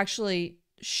really actually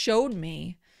showed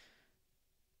me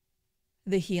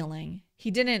the healing. He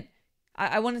didn't,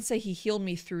 I wouldn't say he healed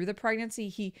me through the pregnancy.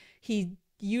 He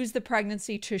used the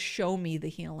pregnancy to show me the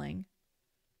healing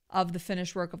of the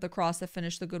finished work of the cross that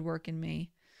finished the good work in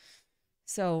me.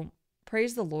 So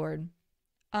praise the Lord.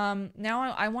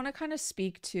 Now I want to kind of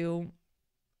speak to,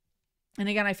 and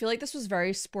again, I feel like this was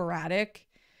very sporadic.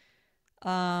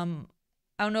 I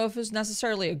don't know if it was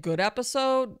necessarily a good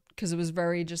episode because it was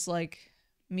very just like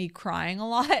me crying a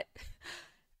lot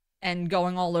and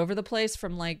going all over the place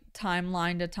from like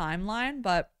timeline to timeline,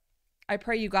 but I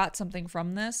pray you got something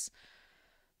from this.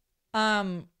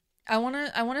 I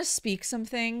want to speak some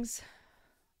things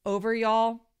over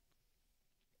y'all,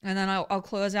 and then I'll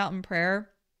close out in prayer.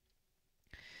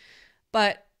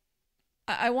 But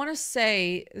I want to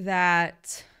say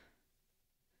that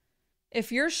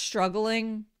if you're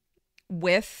struggling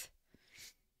with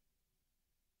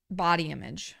body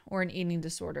image or an eating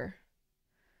disorder,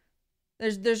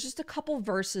 there's just a couple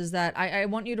verses that I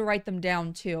want you to write them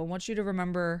down too. I want you to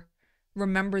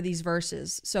remember these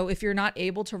verses. So if you're not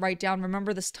able to write down,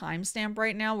 remember this timestamp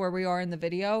right now where we are in the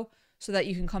video so that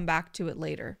you can come back to it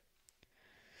later.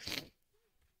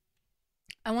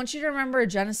 I want you to remember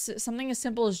Genesis, something as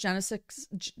simple as Genesis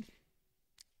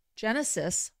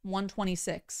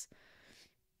 1:26,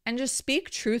 and just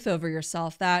speak truth over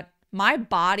yourself that my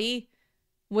body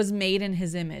was made in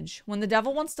his image. When the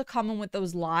devil wants to come in with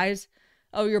those lies,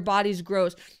 oh, your body's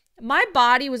gross. My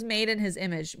body was made in his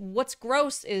image. What's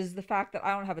gross is the fact that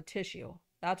I don't have a tissue.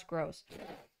 That's gross.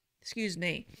 Excuse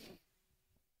me.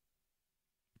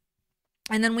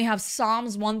 And then we have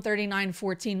Psalms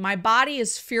 139:14. My body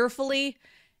is fearfully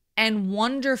and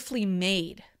wonderfully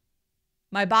made.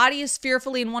 My body is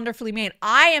fearfully and wonderfully made.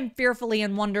 I am fearfully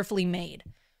and wonderfully made.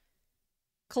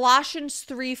 Colossians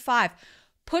 3:5.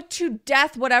 Put to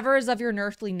death whatever is of your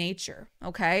earthly nature.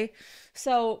 Okay?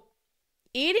 So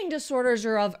eating disorders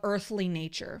are of earthly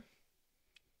nature.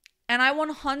 And I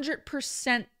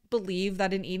 100% believe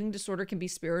that an eating disorder can be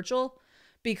spiritual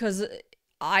because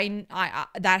I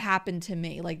that happened to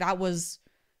me. Like that was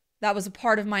a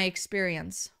part of my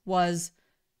experience, was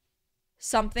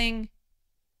something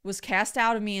was cast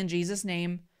out of me in Jesus'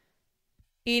 name.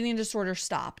 Eating disorder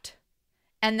stopped.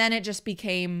 And then it just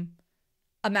became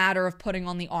a matter of putting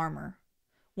on the armor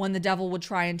when the devil would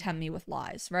try and tempt me with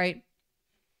lies, right?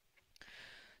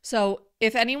 So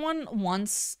if anyone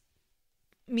wants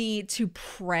me to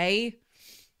pray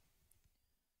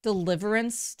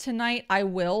deliverance tonight, I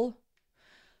will.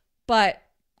 But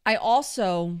I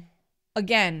also,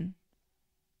 again,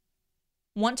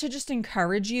 want to just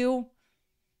encourage you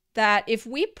that if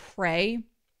we pray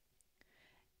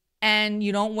and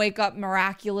you don't wake up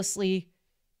miraculously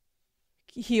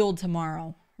healed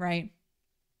tomorrow, right?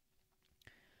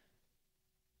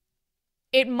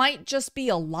 It might just be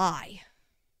a lie.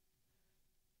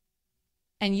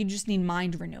 And you just need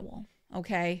mind renewal,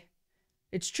 okay?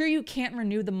 It's true you can't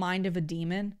renew the mind of a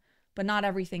demon, but not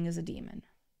everything is a demon.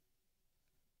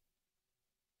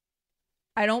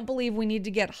 I don't believe we need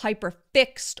to get hyper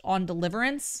fixed on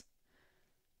deliverance,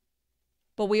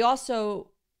 but we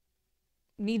also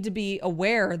need to be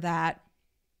aware that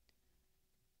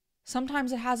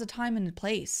sometimes it has a time and a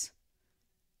place.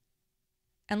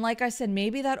 And like I said,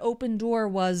 maybe that open door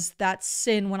was that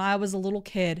sin when I was a little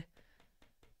kid,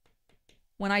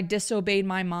 when I disobeyed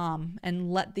my mom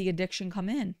and let the addiction come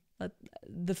in, let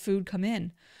the food come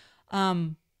in.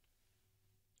 Or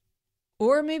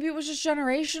maybe it was just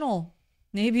generational.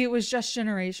 Maybe it was just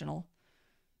generational.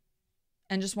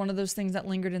 And just one of those things that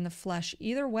lingered in the flesh.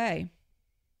 Either way.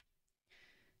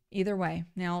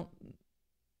 Now,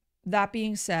 that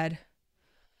being said,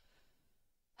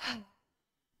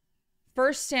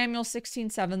 1 Samuel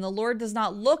 16:7, the Lord does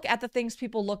not look at the things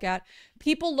people look at.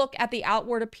 People look at the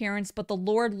outward appearance, but the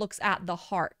Lord looks at the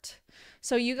heart.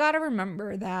 So you got to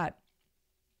remember that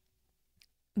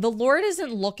the Lord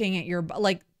isn't looking at your,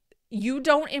 like, you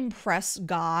don't impress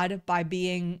God by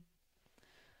being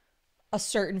a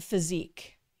certain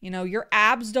physique. You know, your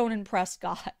abs don't impress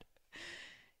God.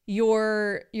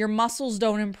 Your muscles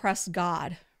don't impress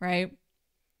God, right?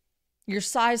 Your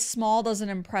size small doesn't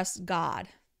impress God.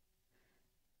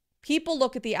 People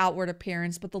look at the outward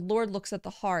appearance, but the Lord looks at the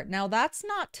heart. Now, that's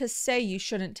not to say you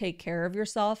shouldn't take care of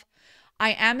yourself.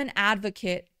 I am an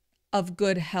advocate of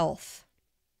good health.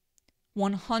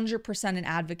 100% an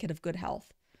advocate of good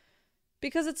health.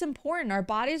 Because it's important. Our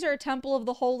bodies are a temple of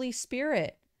the Holy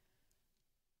Spirit.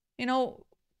 You know,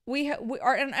 we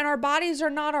are, and our bodies are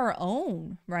not our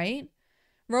own, right?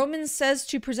 Romans says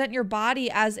to present your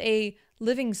body as a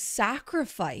living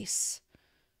sacrifice.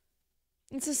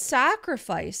 It's a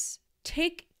sacrifice.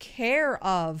 Take care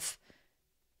of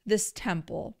this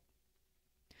temple.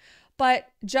 But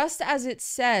just as it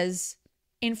says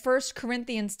in 1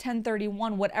 Corinthians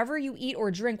 10:31, whatever you eat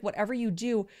or drink, whatever you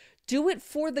do, do it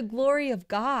for the glory of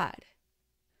God.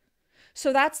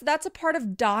 So that's a part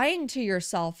of dying to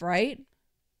yourself, right?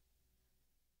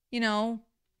 You know,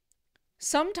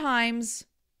 sometimes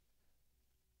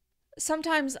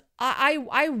I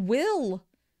will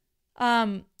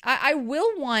I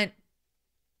will want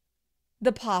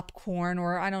the popcorn,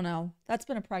 or I don't know. That's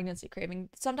been a pregnancy craving.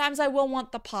 Sometimes I will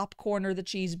want the popcorn or the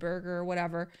cheeseburger or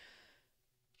whatever.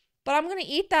 But I'm going to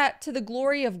eat that to the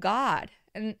glory of God.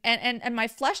 And my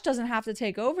flesh doesn't have to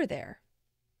take over there.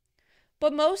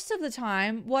 But most of the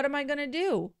time, what am I going to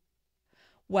do?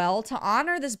 Well, to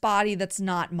honor this body that's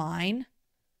not mine,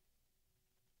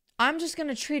 I'm just going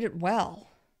to treat it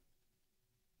well.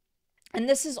 And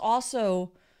this is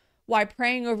also why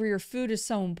praying over your food is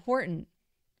so important.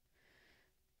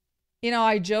 You know,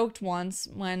 I joked once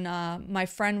when my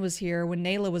friend was here, when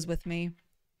Nayla was with me.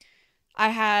 I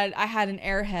had an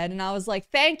airhead, and I was like,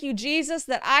 thank you, Jesus,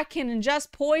 that I can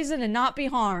ingest poison and not be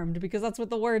harmed, because that's what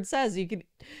the word says. You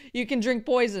can drink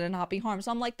poison and not be harmed.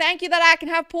 So I'm like, thank you that I can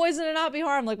have poison and not be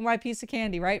harmed, like my piece of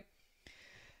candy, right?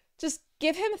 Just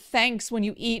give him thanks when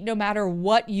you eat, no matter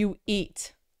what you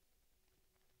eat.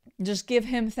 Just give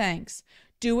him thanks.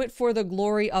 Do it for the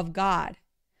glory of God.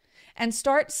 And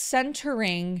start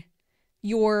centering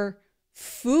your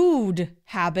food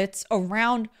habits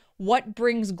around what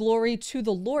brings glory to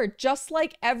the Lord, just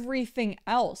like everything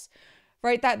else,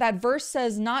 right? That verse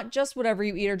says not just whatever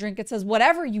you eat or drink, it says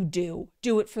whatever you do,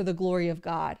 do it for the glory of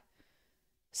God.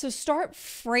 So start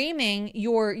framing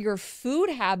your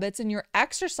food habits and your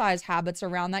exercise habits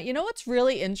around that. You know what's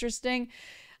really interesting?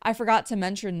 I forgot to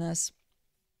mention this,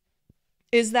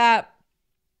 is that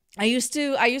I used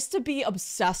to be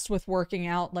obsessed with working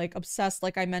out, like obsessed,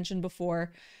 like I mentioned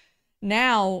before.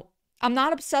 Now, I'm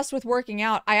not obsessed with working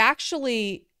out. I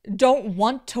actually don't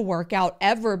want to work out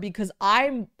ever because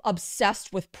I'm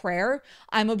obsessed with prayer.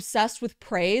 I'm obsessed with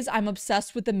praise. I'm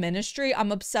obsessed with the ministry.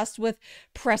 I'm obsessed with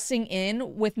pressing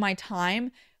in with my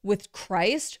time with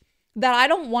Christ, that I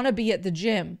don't want to be at the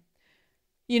gym.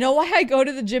 You know why I go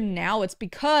to the gym now? It's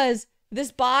because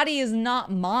this body is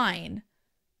not mine.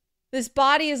 This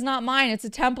body is not mine. It's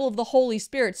a temple of the Holy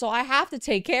Spirit. So I have to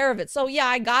take care of it. So yeah,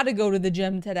 I got to go to the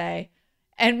gym today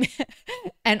and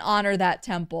honor that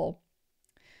temple.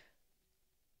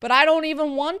 But I don't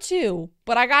even want to.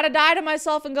 But I got to die to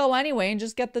myself and go anyway and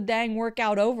just get the dang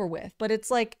workout over with. But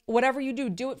it's like, whatever you do,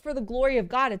 do it for the glory of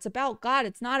God. It's about God.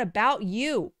 It's not about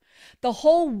you. The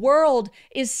whole world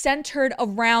is centered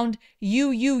around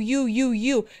you,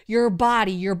 your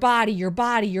body, your body, your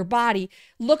body, your body.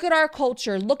 Look at our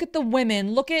culture. Look at the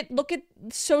women. Look at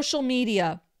social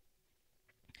media.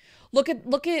 Look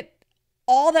at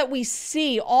all that we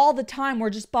see all the time. We're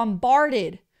just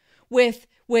bombarded with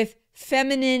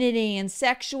femininity and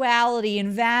sexuality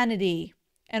and vanity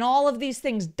and all of these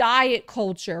things. Diet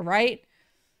culture, right?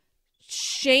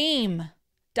 Shame.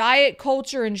 Diet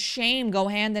culture and shame go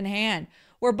hand in hand.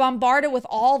 We're bombarded with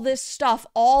all this stuff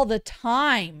all the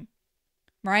time,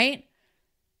 right?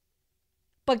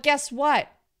 But guess what?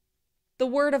 The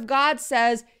Word of God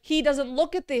says He doesn't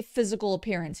look at the physical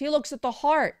appearance. He looks at the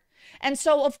heart. And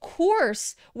so, of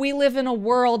course, we live in a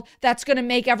world that's going to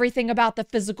make everything about the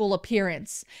physical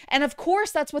appearance. And of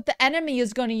course, that's what the enemy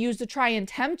is going to use to try and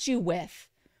tempt you with.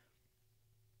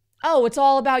 Oh, it's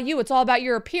all about you. It's all about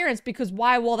your appearance. Because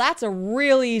why? Well, that's a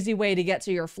really easy way to get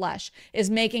to your flesh,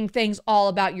 is making things all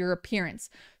about your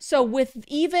appearance. So with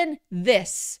even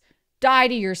this, die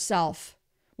to yourself.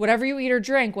 Whatever you eat or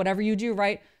drink, whatever you do,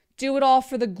 right? Do it all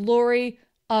for the glory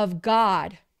of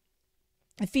God.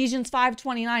 Ephesians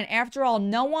 5:29, after all,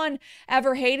 no one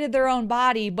ever hated their own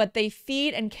body, but they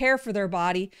feed and care for their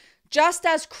body, just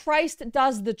as Christ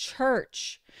does the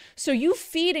church. So you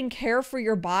feed and care for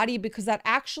your body because that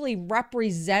actually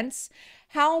represents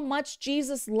how much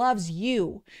Jesus loves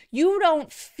you. You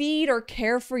don't feed or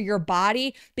care for your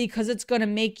body because it's going to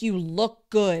make you look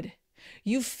good.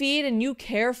 You feed and you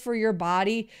care for your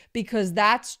body because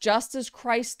that's just as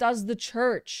Christ does the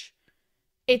church.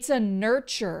 It's a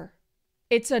nurture.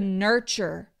 It's a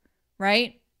nurture,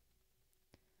 right?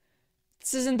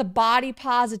 This isn't the body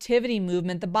positivity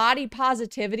movement. The body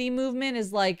positivity movement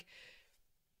is like,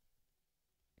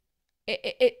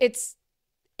 it's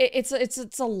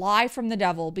a lie from the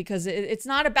devil, because it's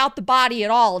not about the body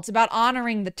at all. It's about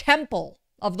honoring the temple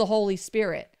of the Holy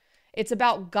Spirit. It's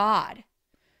about God.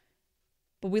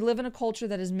 But we live in a culture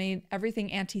that has made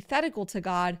everything antithetical to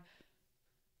God.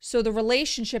 So the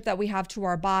relationship that we have to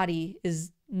our body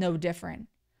is no different.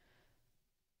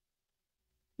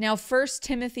 Now, 1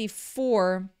 Timothy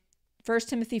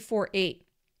 4:8.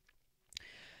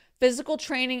 Physical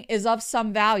training is of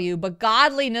some value, but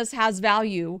godliness has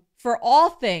value for all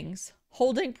things,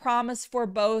 holding promise for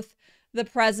both the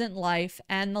present life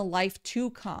and the life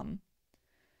to come.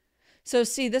 So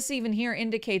see, this even here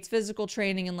indicates physical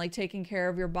training and like taking care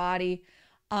of your body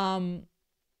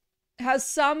has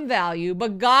some value,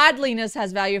 but godliness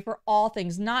has value for all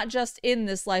things, not just in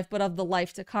this life, but of the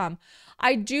life to come.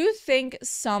 I do think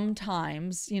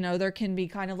sometimes, there can be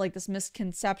kind of like this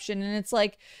misconception, and it's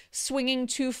like swinging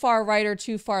too far right or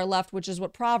too far left, which is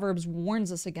what Proverbs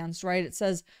warns us against, right? It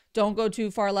says, don't go too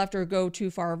far left or go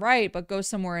too far right, but go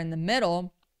somewhere in the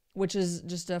middle, which is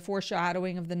just a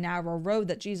foreshadowing of the narrow road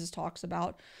that Jesus talks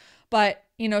about. But,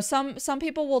 some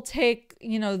people will take,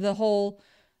 the whole,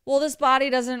 well, this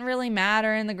body doesn't really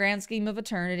matter in the grand scheme of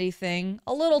eternity thing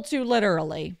a little too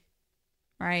literally,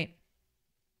 right?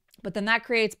 But then that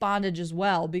creates bondage as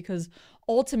well, because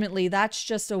ultimately that's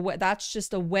just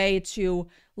a way to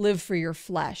live for your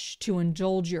flesh, to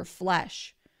indulge your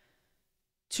flesh,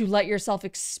 to let yourself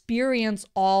experience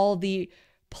all the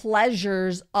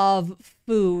pleasures of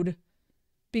food,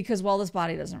 because, well, this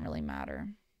body doesn't really matter.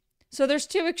 So there's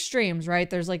two extremes, right?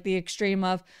 There's like the extreme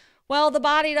of, well, the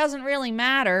body doesn't really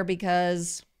matter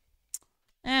because,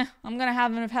 I'm going to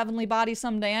have a heavenly body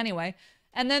someday anyway.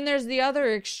 And then there's the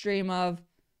other extreme of,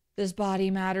 this body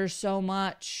matters so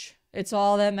much. It's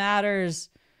all that matters.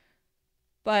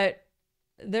 But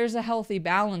there's a healthy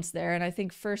balance there. And I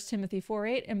think 1 Timothy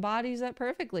 4:8 embodies that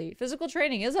perfectly. Physical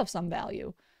training is of some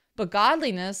value, but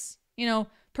godliness,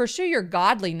 pursue your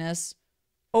godliness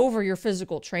over your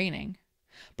physical training.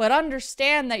 But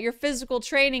understand that your physical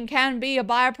training can be a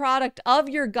byproduct of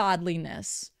your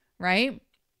godliness, right?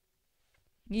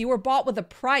 You were bought with a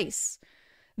price.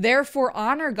 Therefore,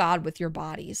 honor God with your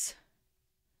bodies.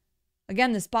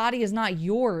 Again, this body is not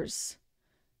yours.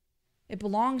 It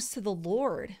belongs to the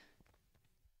Lord.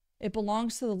 It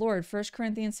belongs to the Lord. 1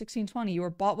 Corinthians 16:20, you were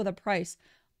bought with a price.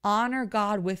 Honor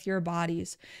God with your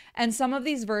bodies. And some of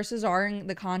these verses are in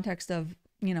the context of,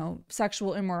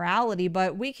 sexual immorality,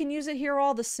 but we can use it here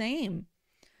all the same.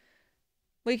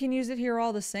 We can use it here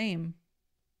all the same.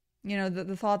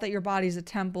 The thought that your body's a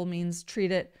temple means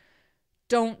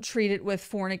don't treat it with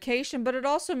fornication, but it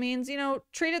also means,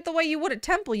 treat it the way you would a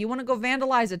temple. You want to go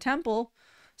vandalize a temple,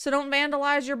 so don't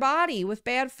vandalize your body with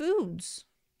bad foods.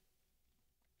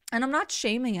 And I'm not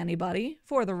shaming anybody,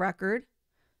 for the record.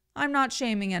 I'm not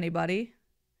shaming anybody.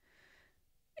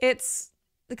 It's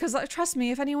because, trust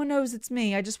me, if anyone knows, it's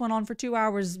me. I just went on for 2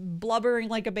 hours blubbering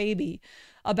like a baby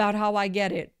about how I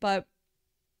get it. But,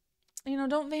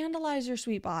 don't vandalize your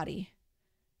sweet body.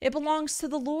 It belongs to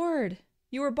the Lord.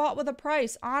 You were bought with a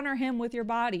price. Honor him with your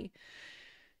body.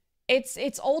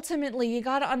 It's ultimately, you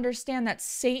got to understand that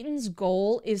Satan's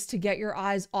goal is to get your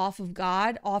eyes off of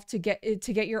God, to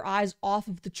get your eyes off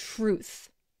of the truth.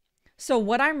 So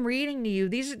what I'm reading to you,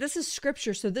 this is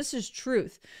scripture, so this is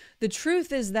truth. The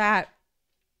truth is that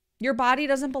your body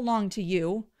doesn't belong to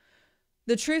you.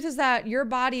 The truth is that your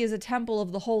body is a temple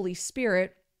of the Holy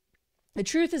Spirit. The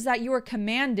truth is that you are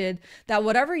commanded that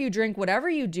whatever you drink, whatever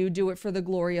you do it for the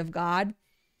glory of God.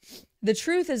 The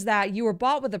truth is that you were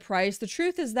bought with a price. The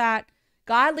truth is that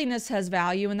godliness has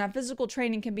value and that physical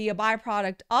training can be a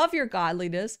byproduct of your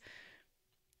godliness.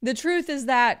 The truth is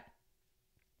that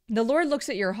the Lord looks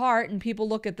at your heart and people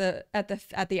look at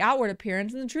the outward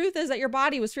appearance. And the truth is that your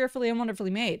body was fearfully and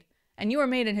wonderfully made and you were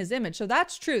made in his image. So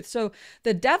that's truth. So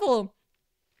the devil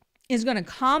is going to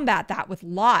combat that with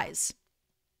lies.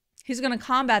 He's going to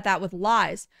combat that with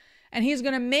lies, and he's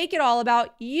going to make it all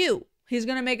about you. He's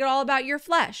going to make it all about your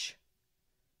flesh.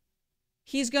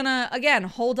 He's going to, again,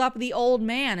 hold up the old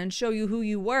man and show you who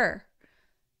you were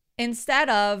instead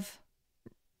of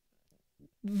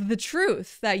the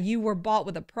truth that you were bought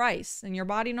with a price and your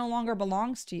body no longer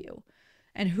belongs to you.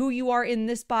 And who you are in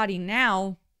this body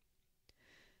now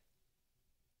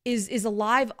is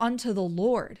alive unto the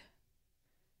Lord.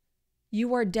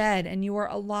 You are dead and you are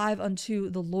alive unto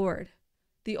the Lord.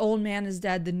 The old man is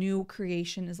dead. The new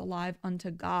creation is alive unto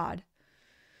God.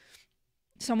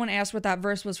 Someone asked what that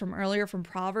verse was from earlier from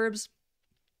Proverbs.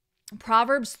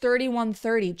 Proverbs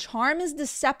 31:30. Charm is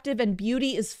deceptive and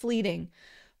beauty is fleeting,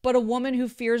 but a woman who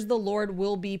fears the Lord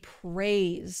will be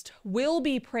praised. Will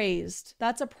be praised.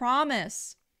 That's a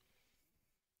promise,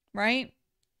 right?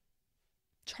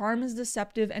 Charm is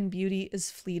deceptive and beauty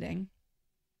is fleeting.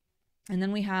 And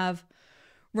then we have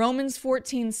Romans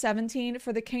 14:17,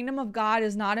 for the kingdom of God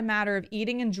is not a matter of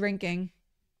eating and drinking,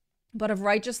 but of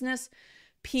righteousness,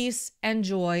 peace, and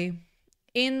joy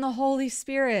in the Holy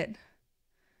Spirit.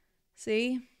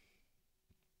 See?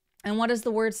 And what does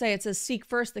the word say? It says, seek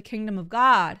first the kingdom of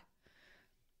God,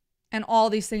 and all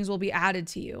these things will be added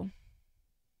to you.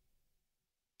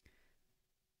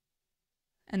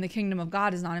 And the kingdom of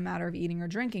God is not a matter of eating or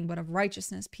drinking, but of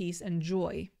righteousness, peace, and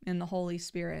joy in the Holy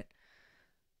Spirit.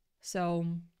 So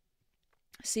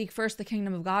seek first the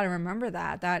kingdom of God, and remember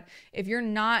that if you're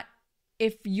not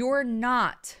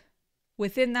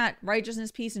within that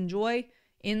righteousness, peace, and joy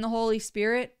in the Holy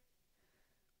Spirit,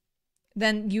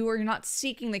 then you are not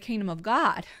seeking the kingdom of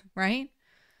God, right?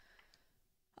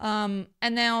 And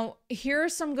now here are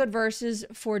some good verses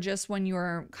for just when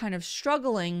you're kind of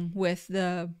struggling with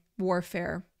the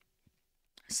warfare.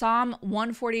 Psalm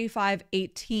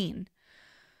 145:18.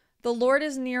 The Lord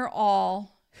is near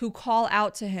all who call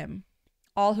out to him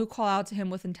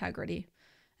with integrity.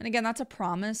 And again, that's a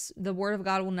promise. The word of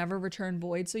God will never return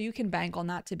void, so you can bank on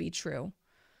that to be true.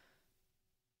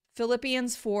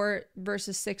 Philippians 4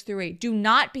 verses 6-8. Do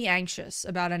not be anxious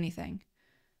about anything.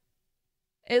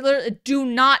 Do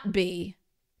not be,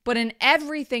 but in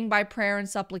everything by prayer and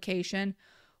supplication,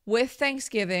 with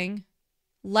thanksgiving,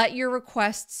 let your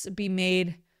requests be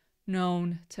made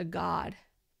known to God.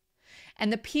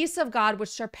 And the peace of God, which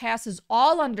surpasses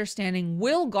all understanding,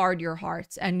 will guard your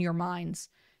hearts and your minds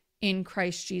in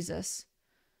Christ Jesus.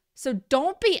 So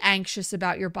don't be anxious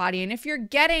about your body. And if you're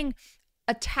getting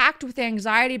attacked with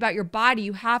anxiety about your body,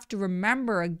 you have to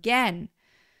remember again,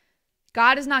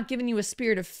 God has not given you a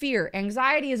spirit of fear.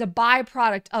 Anxiety is a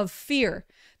byproduct of fear.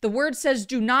 The word says,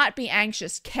 do not be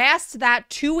anxious. Cast that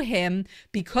to him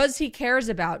because he cares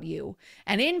about you.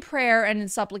 And in prayer and in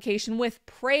supplication, with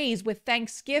praise, with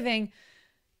thanksgiving,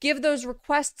 give those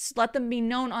requests, let them be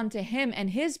known unto him. And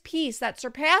his peace that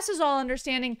surpasses all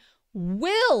understanding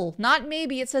will, not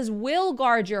maybe, it says will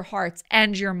guard your hearts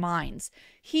and your minds.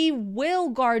 He will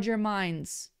guard your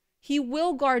minds. He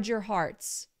will guard your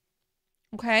hearts.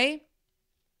 Okay?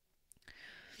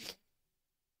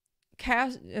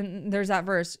 And there's that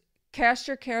verse, cast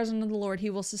your cares unto the Lord, he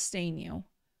will sustain you.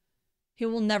 He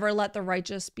will never let the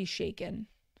righteous be shaken.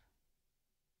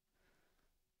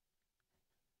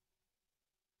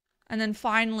 And then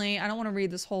finally, I don't want to read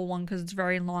this whole one because it's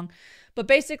very long, but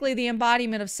basically the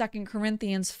embodiment of 2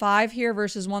 Corinthians 5 here,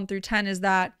 verses 1-10, is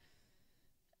that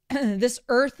this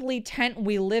earthly tent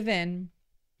we live in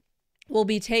will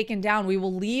be taken down. We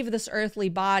will leave this earthly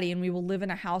body and we will live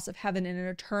in a house of heaven, in an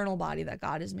eternal body that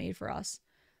God has made for us.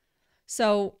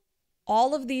 So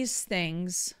all of these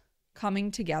things coming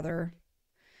together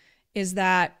is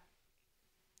that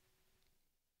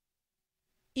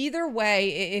either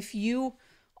way, if you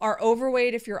are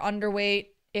overweight, if you're underweight,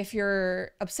 if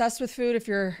you're obsessed with food, if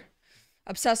you're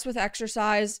obsessed with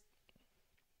exercise,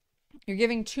 you're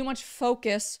giving too much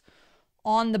focus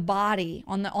on the body,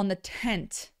 on the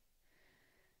tent,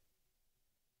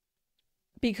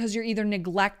 because you're either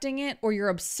neglecting it or you're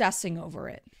obsessing over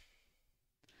it.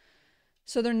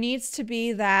 So there needs to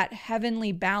be that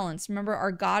heavenly balance. Remember,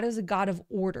 our God is a God of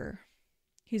order.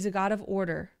 He's a God of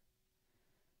order.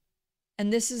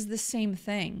 And this is the same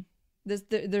thing.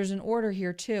 There's an order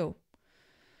here too.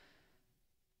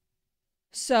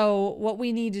 So what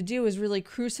we need to do is really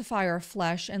crucify our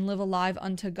flesh and live alive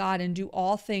unto God, and do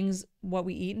all things, what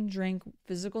we eat and drink,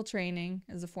 physical training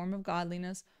as a form of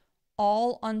godliness,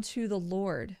 all unto the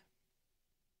Lord.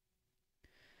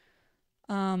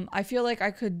 I feel like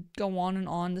I could go on and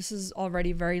on. This is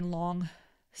already very long.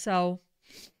 So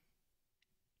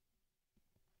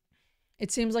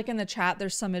it seems like in the chat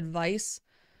there's some advice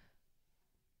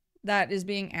that is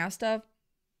being asked of.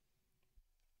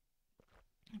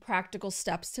 Practical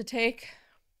steps to take.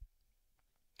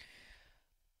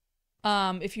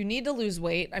 If you need to lose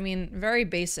weight, I mean, very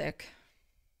basic.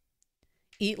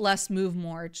 Eat less, move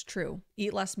more. It's true.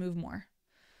 Eat less, move more.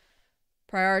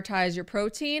 Prioritize your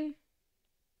protein,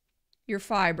 your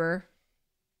fiber,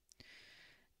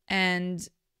 and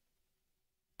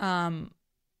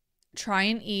try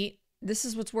and eat. This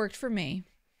is what's worked for me.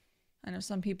 I know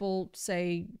some people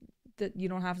say that you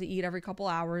don't have to eat every couple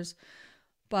hours,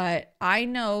 but I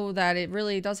know that it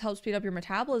really does help speed up your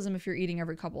metabolism if you're eating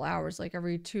every couple hours, like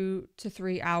every 2 to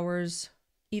 3 hours,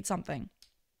 eat something.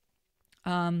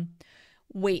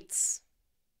 Weights.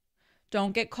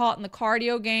 Don't get caught in the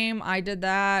cardio game. I did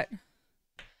that.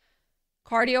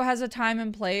 Cardio has a time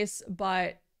and place,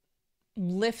 but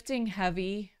lifting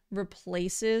heavy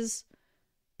replaces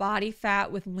body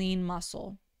fat with lean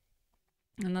muscle.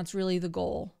 And that's really the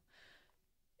goal.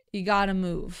 You gotta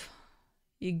move.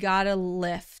 You gotta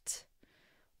lift.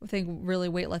 I think really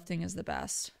weightlifting is the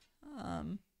best.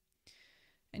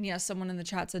 And yes, someone in the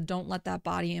chat said, don't let that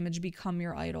body image become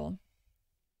your idol.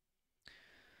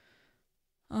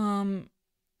 And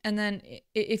then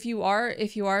if you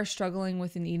are struggling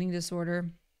with an eating disorder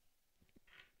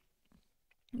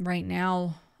right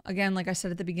now, again, like I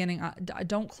said at the beginning, I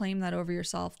don't claim that over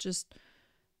yourself. Just,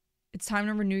 it's time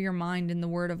to renew your mind in the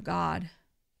Word of God.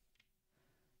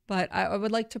 But I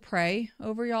would like to pray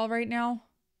over y'all right now.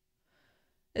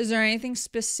 Is there anything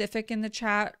specific in the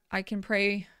chat I can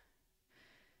pray?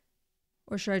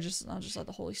 Or should I'll just let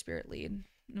the Holy Spirit lead,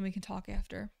 and we can talk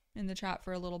after in the chat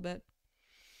for a little bit.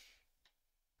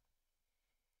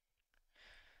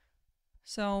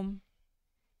 So,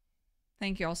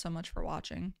 thank you all so much for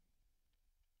watching.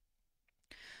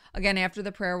 Again, after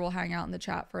the prayer, we'll hang out in the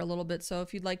chat for a little bit. So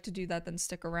if you'd like to do that, then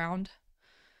stick around.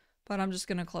 But I'm just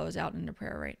going to close out into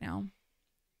prayer right now.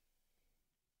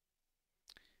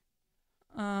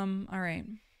 All right.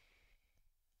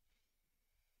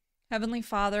 Heavenly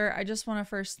Father, I just want to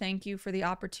first thank you for the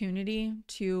opportunity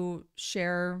to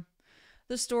share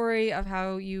the story of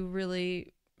how you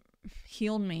really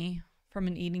healed me from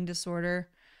an eating disorder,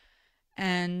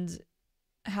 and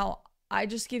how I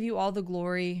just give you all the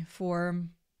glory for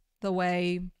the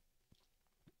way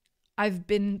I've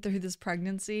been through this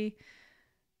pregnancy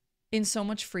in so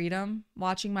much freedom,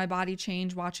 watching my body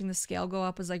change, watching the scale go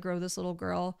up as I grow this little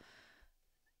girl,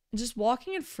 just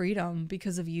walking in freedom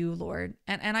because of you, Lord.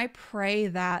 And I pray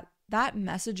that that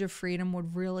message of freedom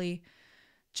would really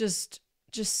just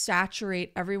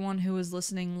saturate everyone who is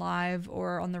listening live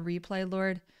or on the replay,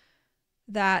 Lord,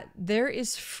 that there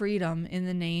is freedom in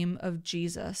the name of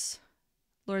Jesus.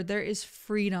 Lord, there is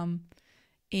freedom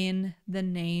in the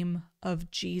name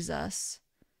of Jesus.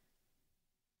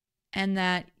 And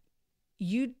that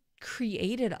you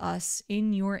created us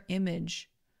in your image.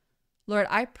 Lord,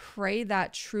 I pray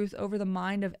that truth over the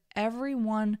mind of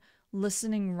everyone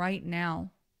listening right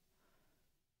now.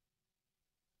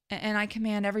 And I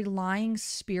command every lying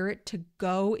spirit to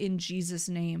go in Jesus'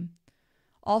 name.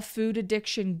 All food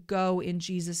addiction, go in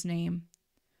Jesus' name.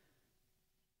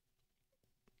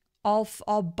 All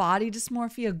body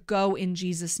dysmorphia, go in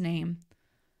Jesus' name.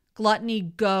 Gluttony,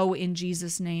 go in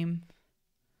Jesus' name.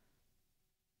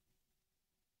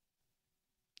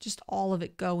 Just all of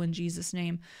it, go in Jesus'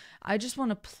 name. I just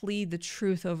want to plead the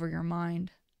truth over your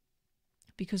mind,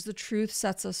 because the truth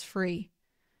sets us free.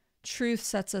 Truth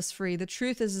sets us free. The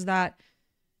truth is that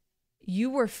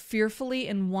you were fearfully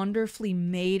and wonderfully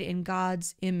made in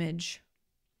God's image.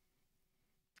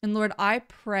 And Lord, I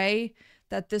pray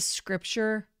that this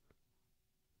scripture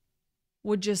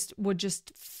would just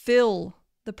fill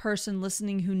the person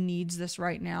listening who needs this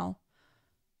right now.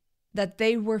 That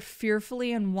they were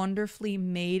fearfully and wonderfully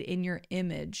made in your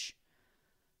image.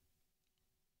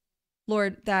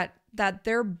 Lord, that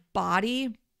their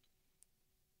body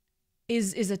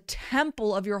is a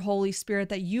temple of your Holy Spirit,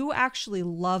 that you actually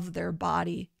love their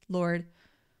body, Lord.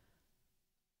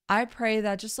 I pray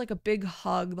that just like a big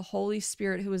hug, the Holy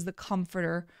Spirit, who is the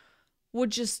comforter,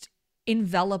 would just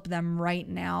envelop them right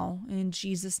now. In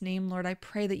Jesus' name, Lord, I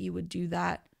pray that you would do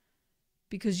that,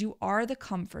 because you are the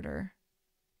comforter.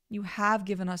 You have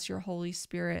given us your Holy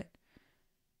Spirit.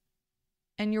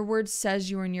 And your word says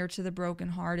you are near to the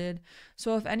brokenhearted.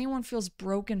 So if anyone feels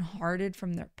brokenhearted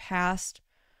from their past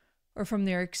or from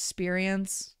their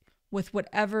experience with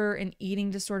whatever an eating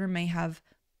disorder may have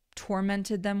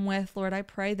tormented them with, Lord, I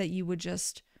pray that you would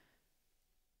just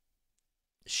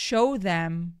show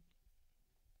them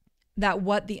that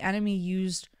what the enemy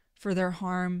used for their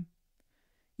harm,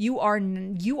 you are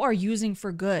using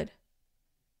for good.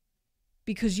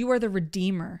 Because you are the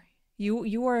Redeemer.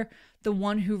 You are the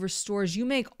one who restores. You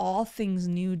make all things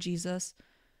new, Jesus.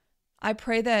 I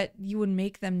pray that you would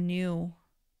make them new.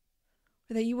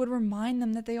 Or that you would remind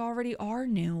them that they already are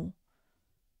new.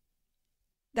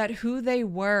 That who they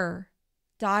were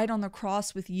died on the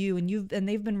cross with you, and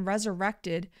they've been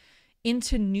resurrected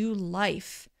into new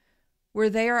life, where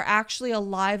they are actually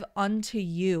alive unto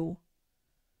you.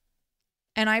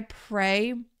 And I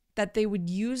pray that they would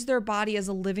use their body as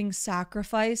a living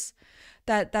sacrifice,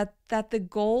 that the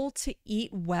goal to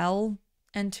eat well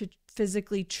and to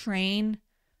physically train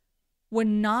would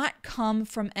not come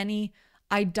from any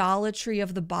idolatry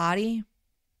of the body,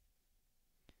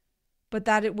 but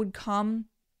that it would come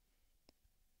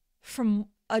from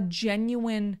a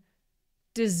genuine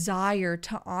desire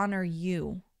to honor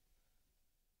you,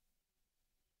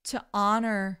 to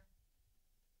honor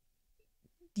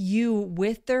you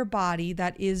with their body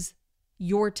that is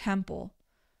your temple.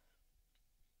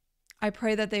 I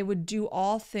pray that they would do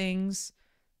all things,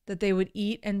 that they would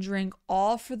eat and drink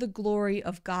all for the glory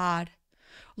of God,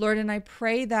 Lord, and I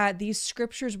pray that these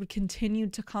scriptures would continue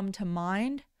to come to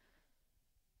mind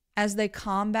as they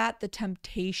combat the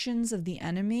temptations of the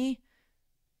enemy,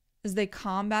 as they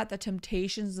combat the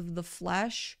temptations of the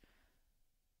flesh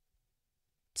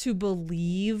to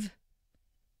believe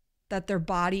that their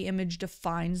body image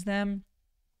defines them.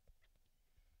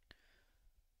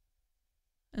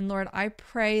 And Lord, I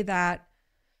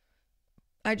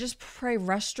just pray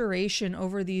restoration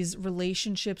over these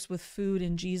relationships with food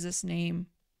in Jesus' name.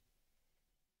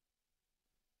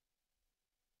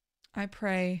 I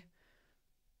pray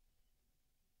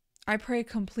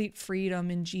complete freedom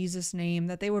in Jesus' name,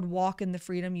 that they would walk in the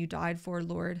freedom you died for,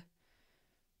 Lord.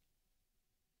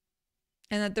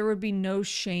 And that there would be no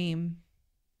shame,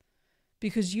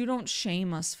 because you don't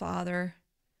shame us, Father.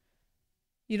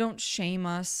 You don't shame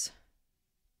us.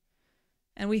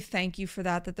 And we thank you for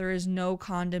that there is no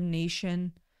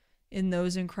condemnation in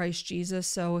those in Christ Jesus.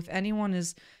 So if anyone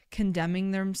is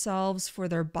condemning themselves for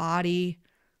their body,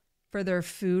 for their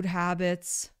food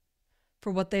habits,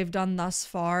 for what they've done thus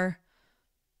far,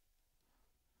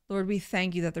 Lord, we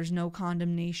thank you that there's no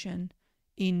condemnation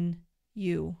in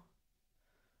you.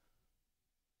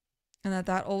 And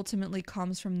that ultimately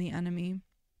comes from the enemy.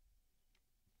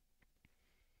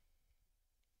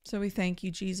 So we thank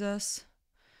you, Jesus.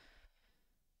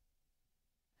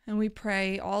 And we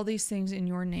pray all these things in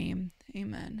your name.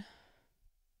 Amen.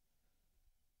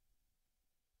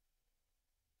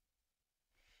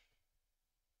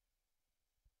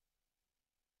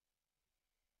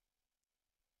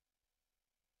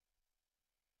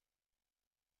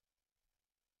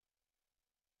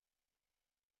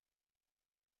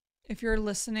 If you're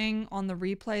listening on the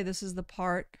replay, this is the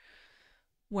part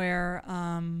where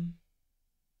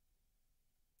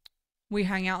we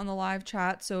hang out in the live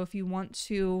chat. So if you want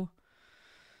to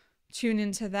tune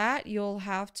into that, you'll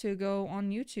have to go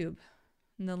on YouTube.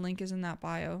 And the link is in that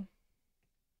bio.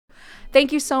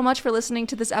 Thank you so much for listening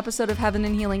to this episode of Heaven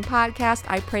and Healing Podcast.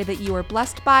 I pray that you are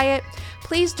blessed by it.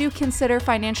 Please do consider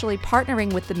financially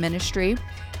partnering with the ministry.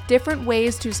 Different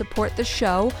ways to support the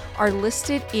show are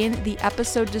listed in the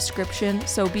episode description,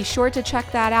 so be sure to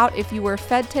check that out. If you were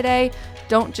fed today,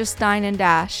 don't just dine and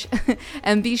dash.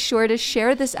 And be sure to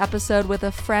share this episode with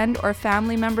a friend or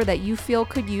family member that you feel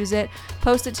could use it.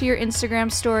 Post it to your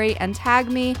Instagram story and tag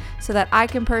me so that I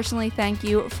can personally thank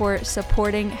you for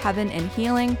supporting Heaven and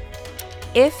Healing.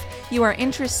 If you are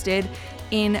interested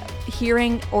in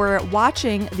hearing or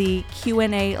watching the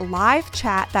Q&A live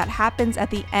chat that happens at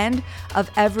the end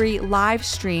of every live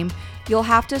stream, you'll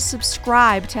have to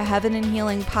subscribe to Heaven and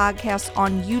Healing Podcast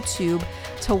on YouTube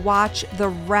to watch the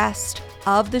rest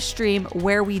of the stream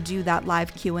where we do that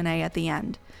live Q&A at the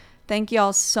end. Thank you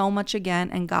all so much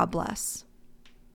again, and God bless.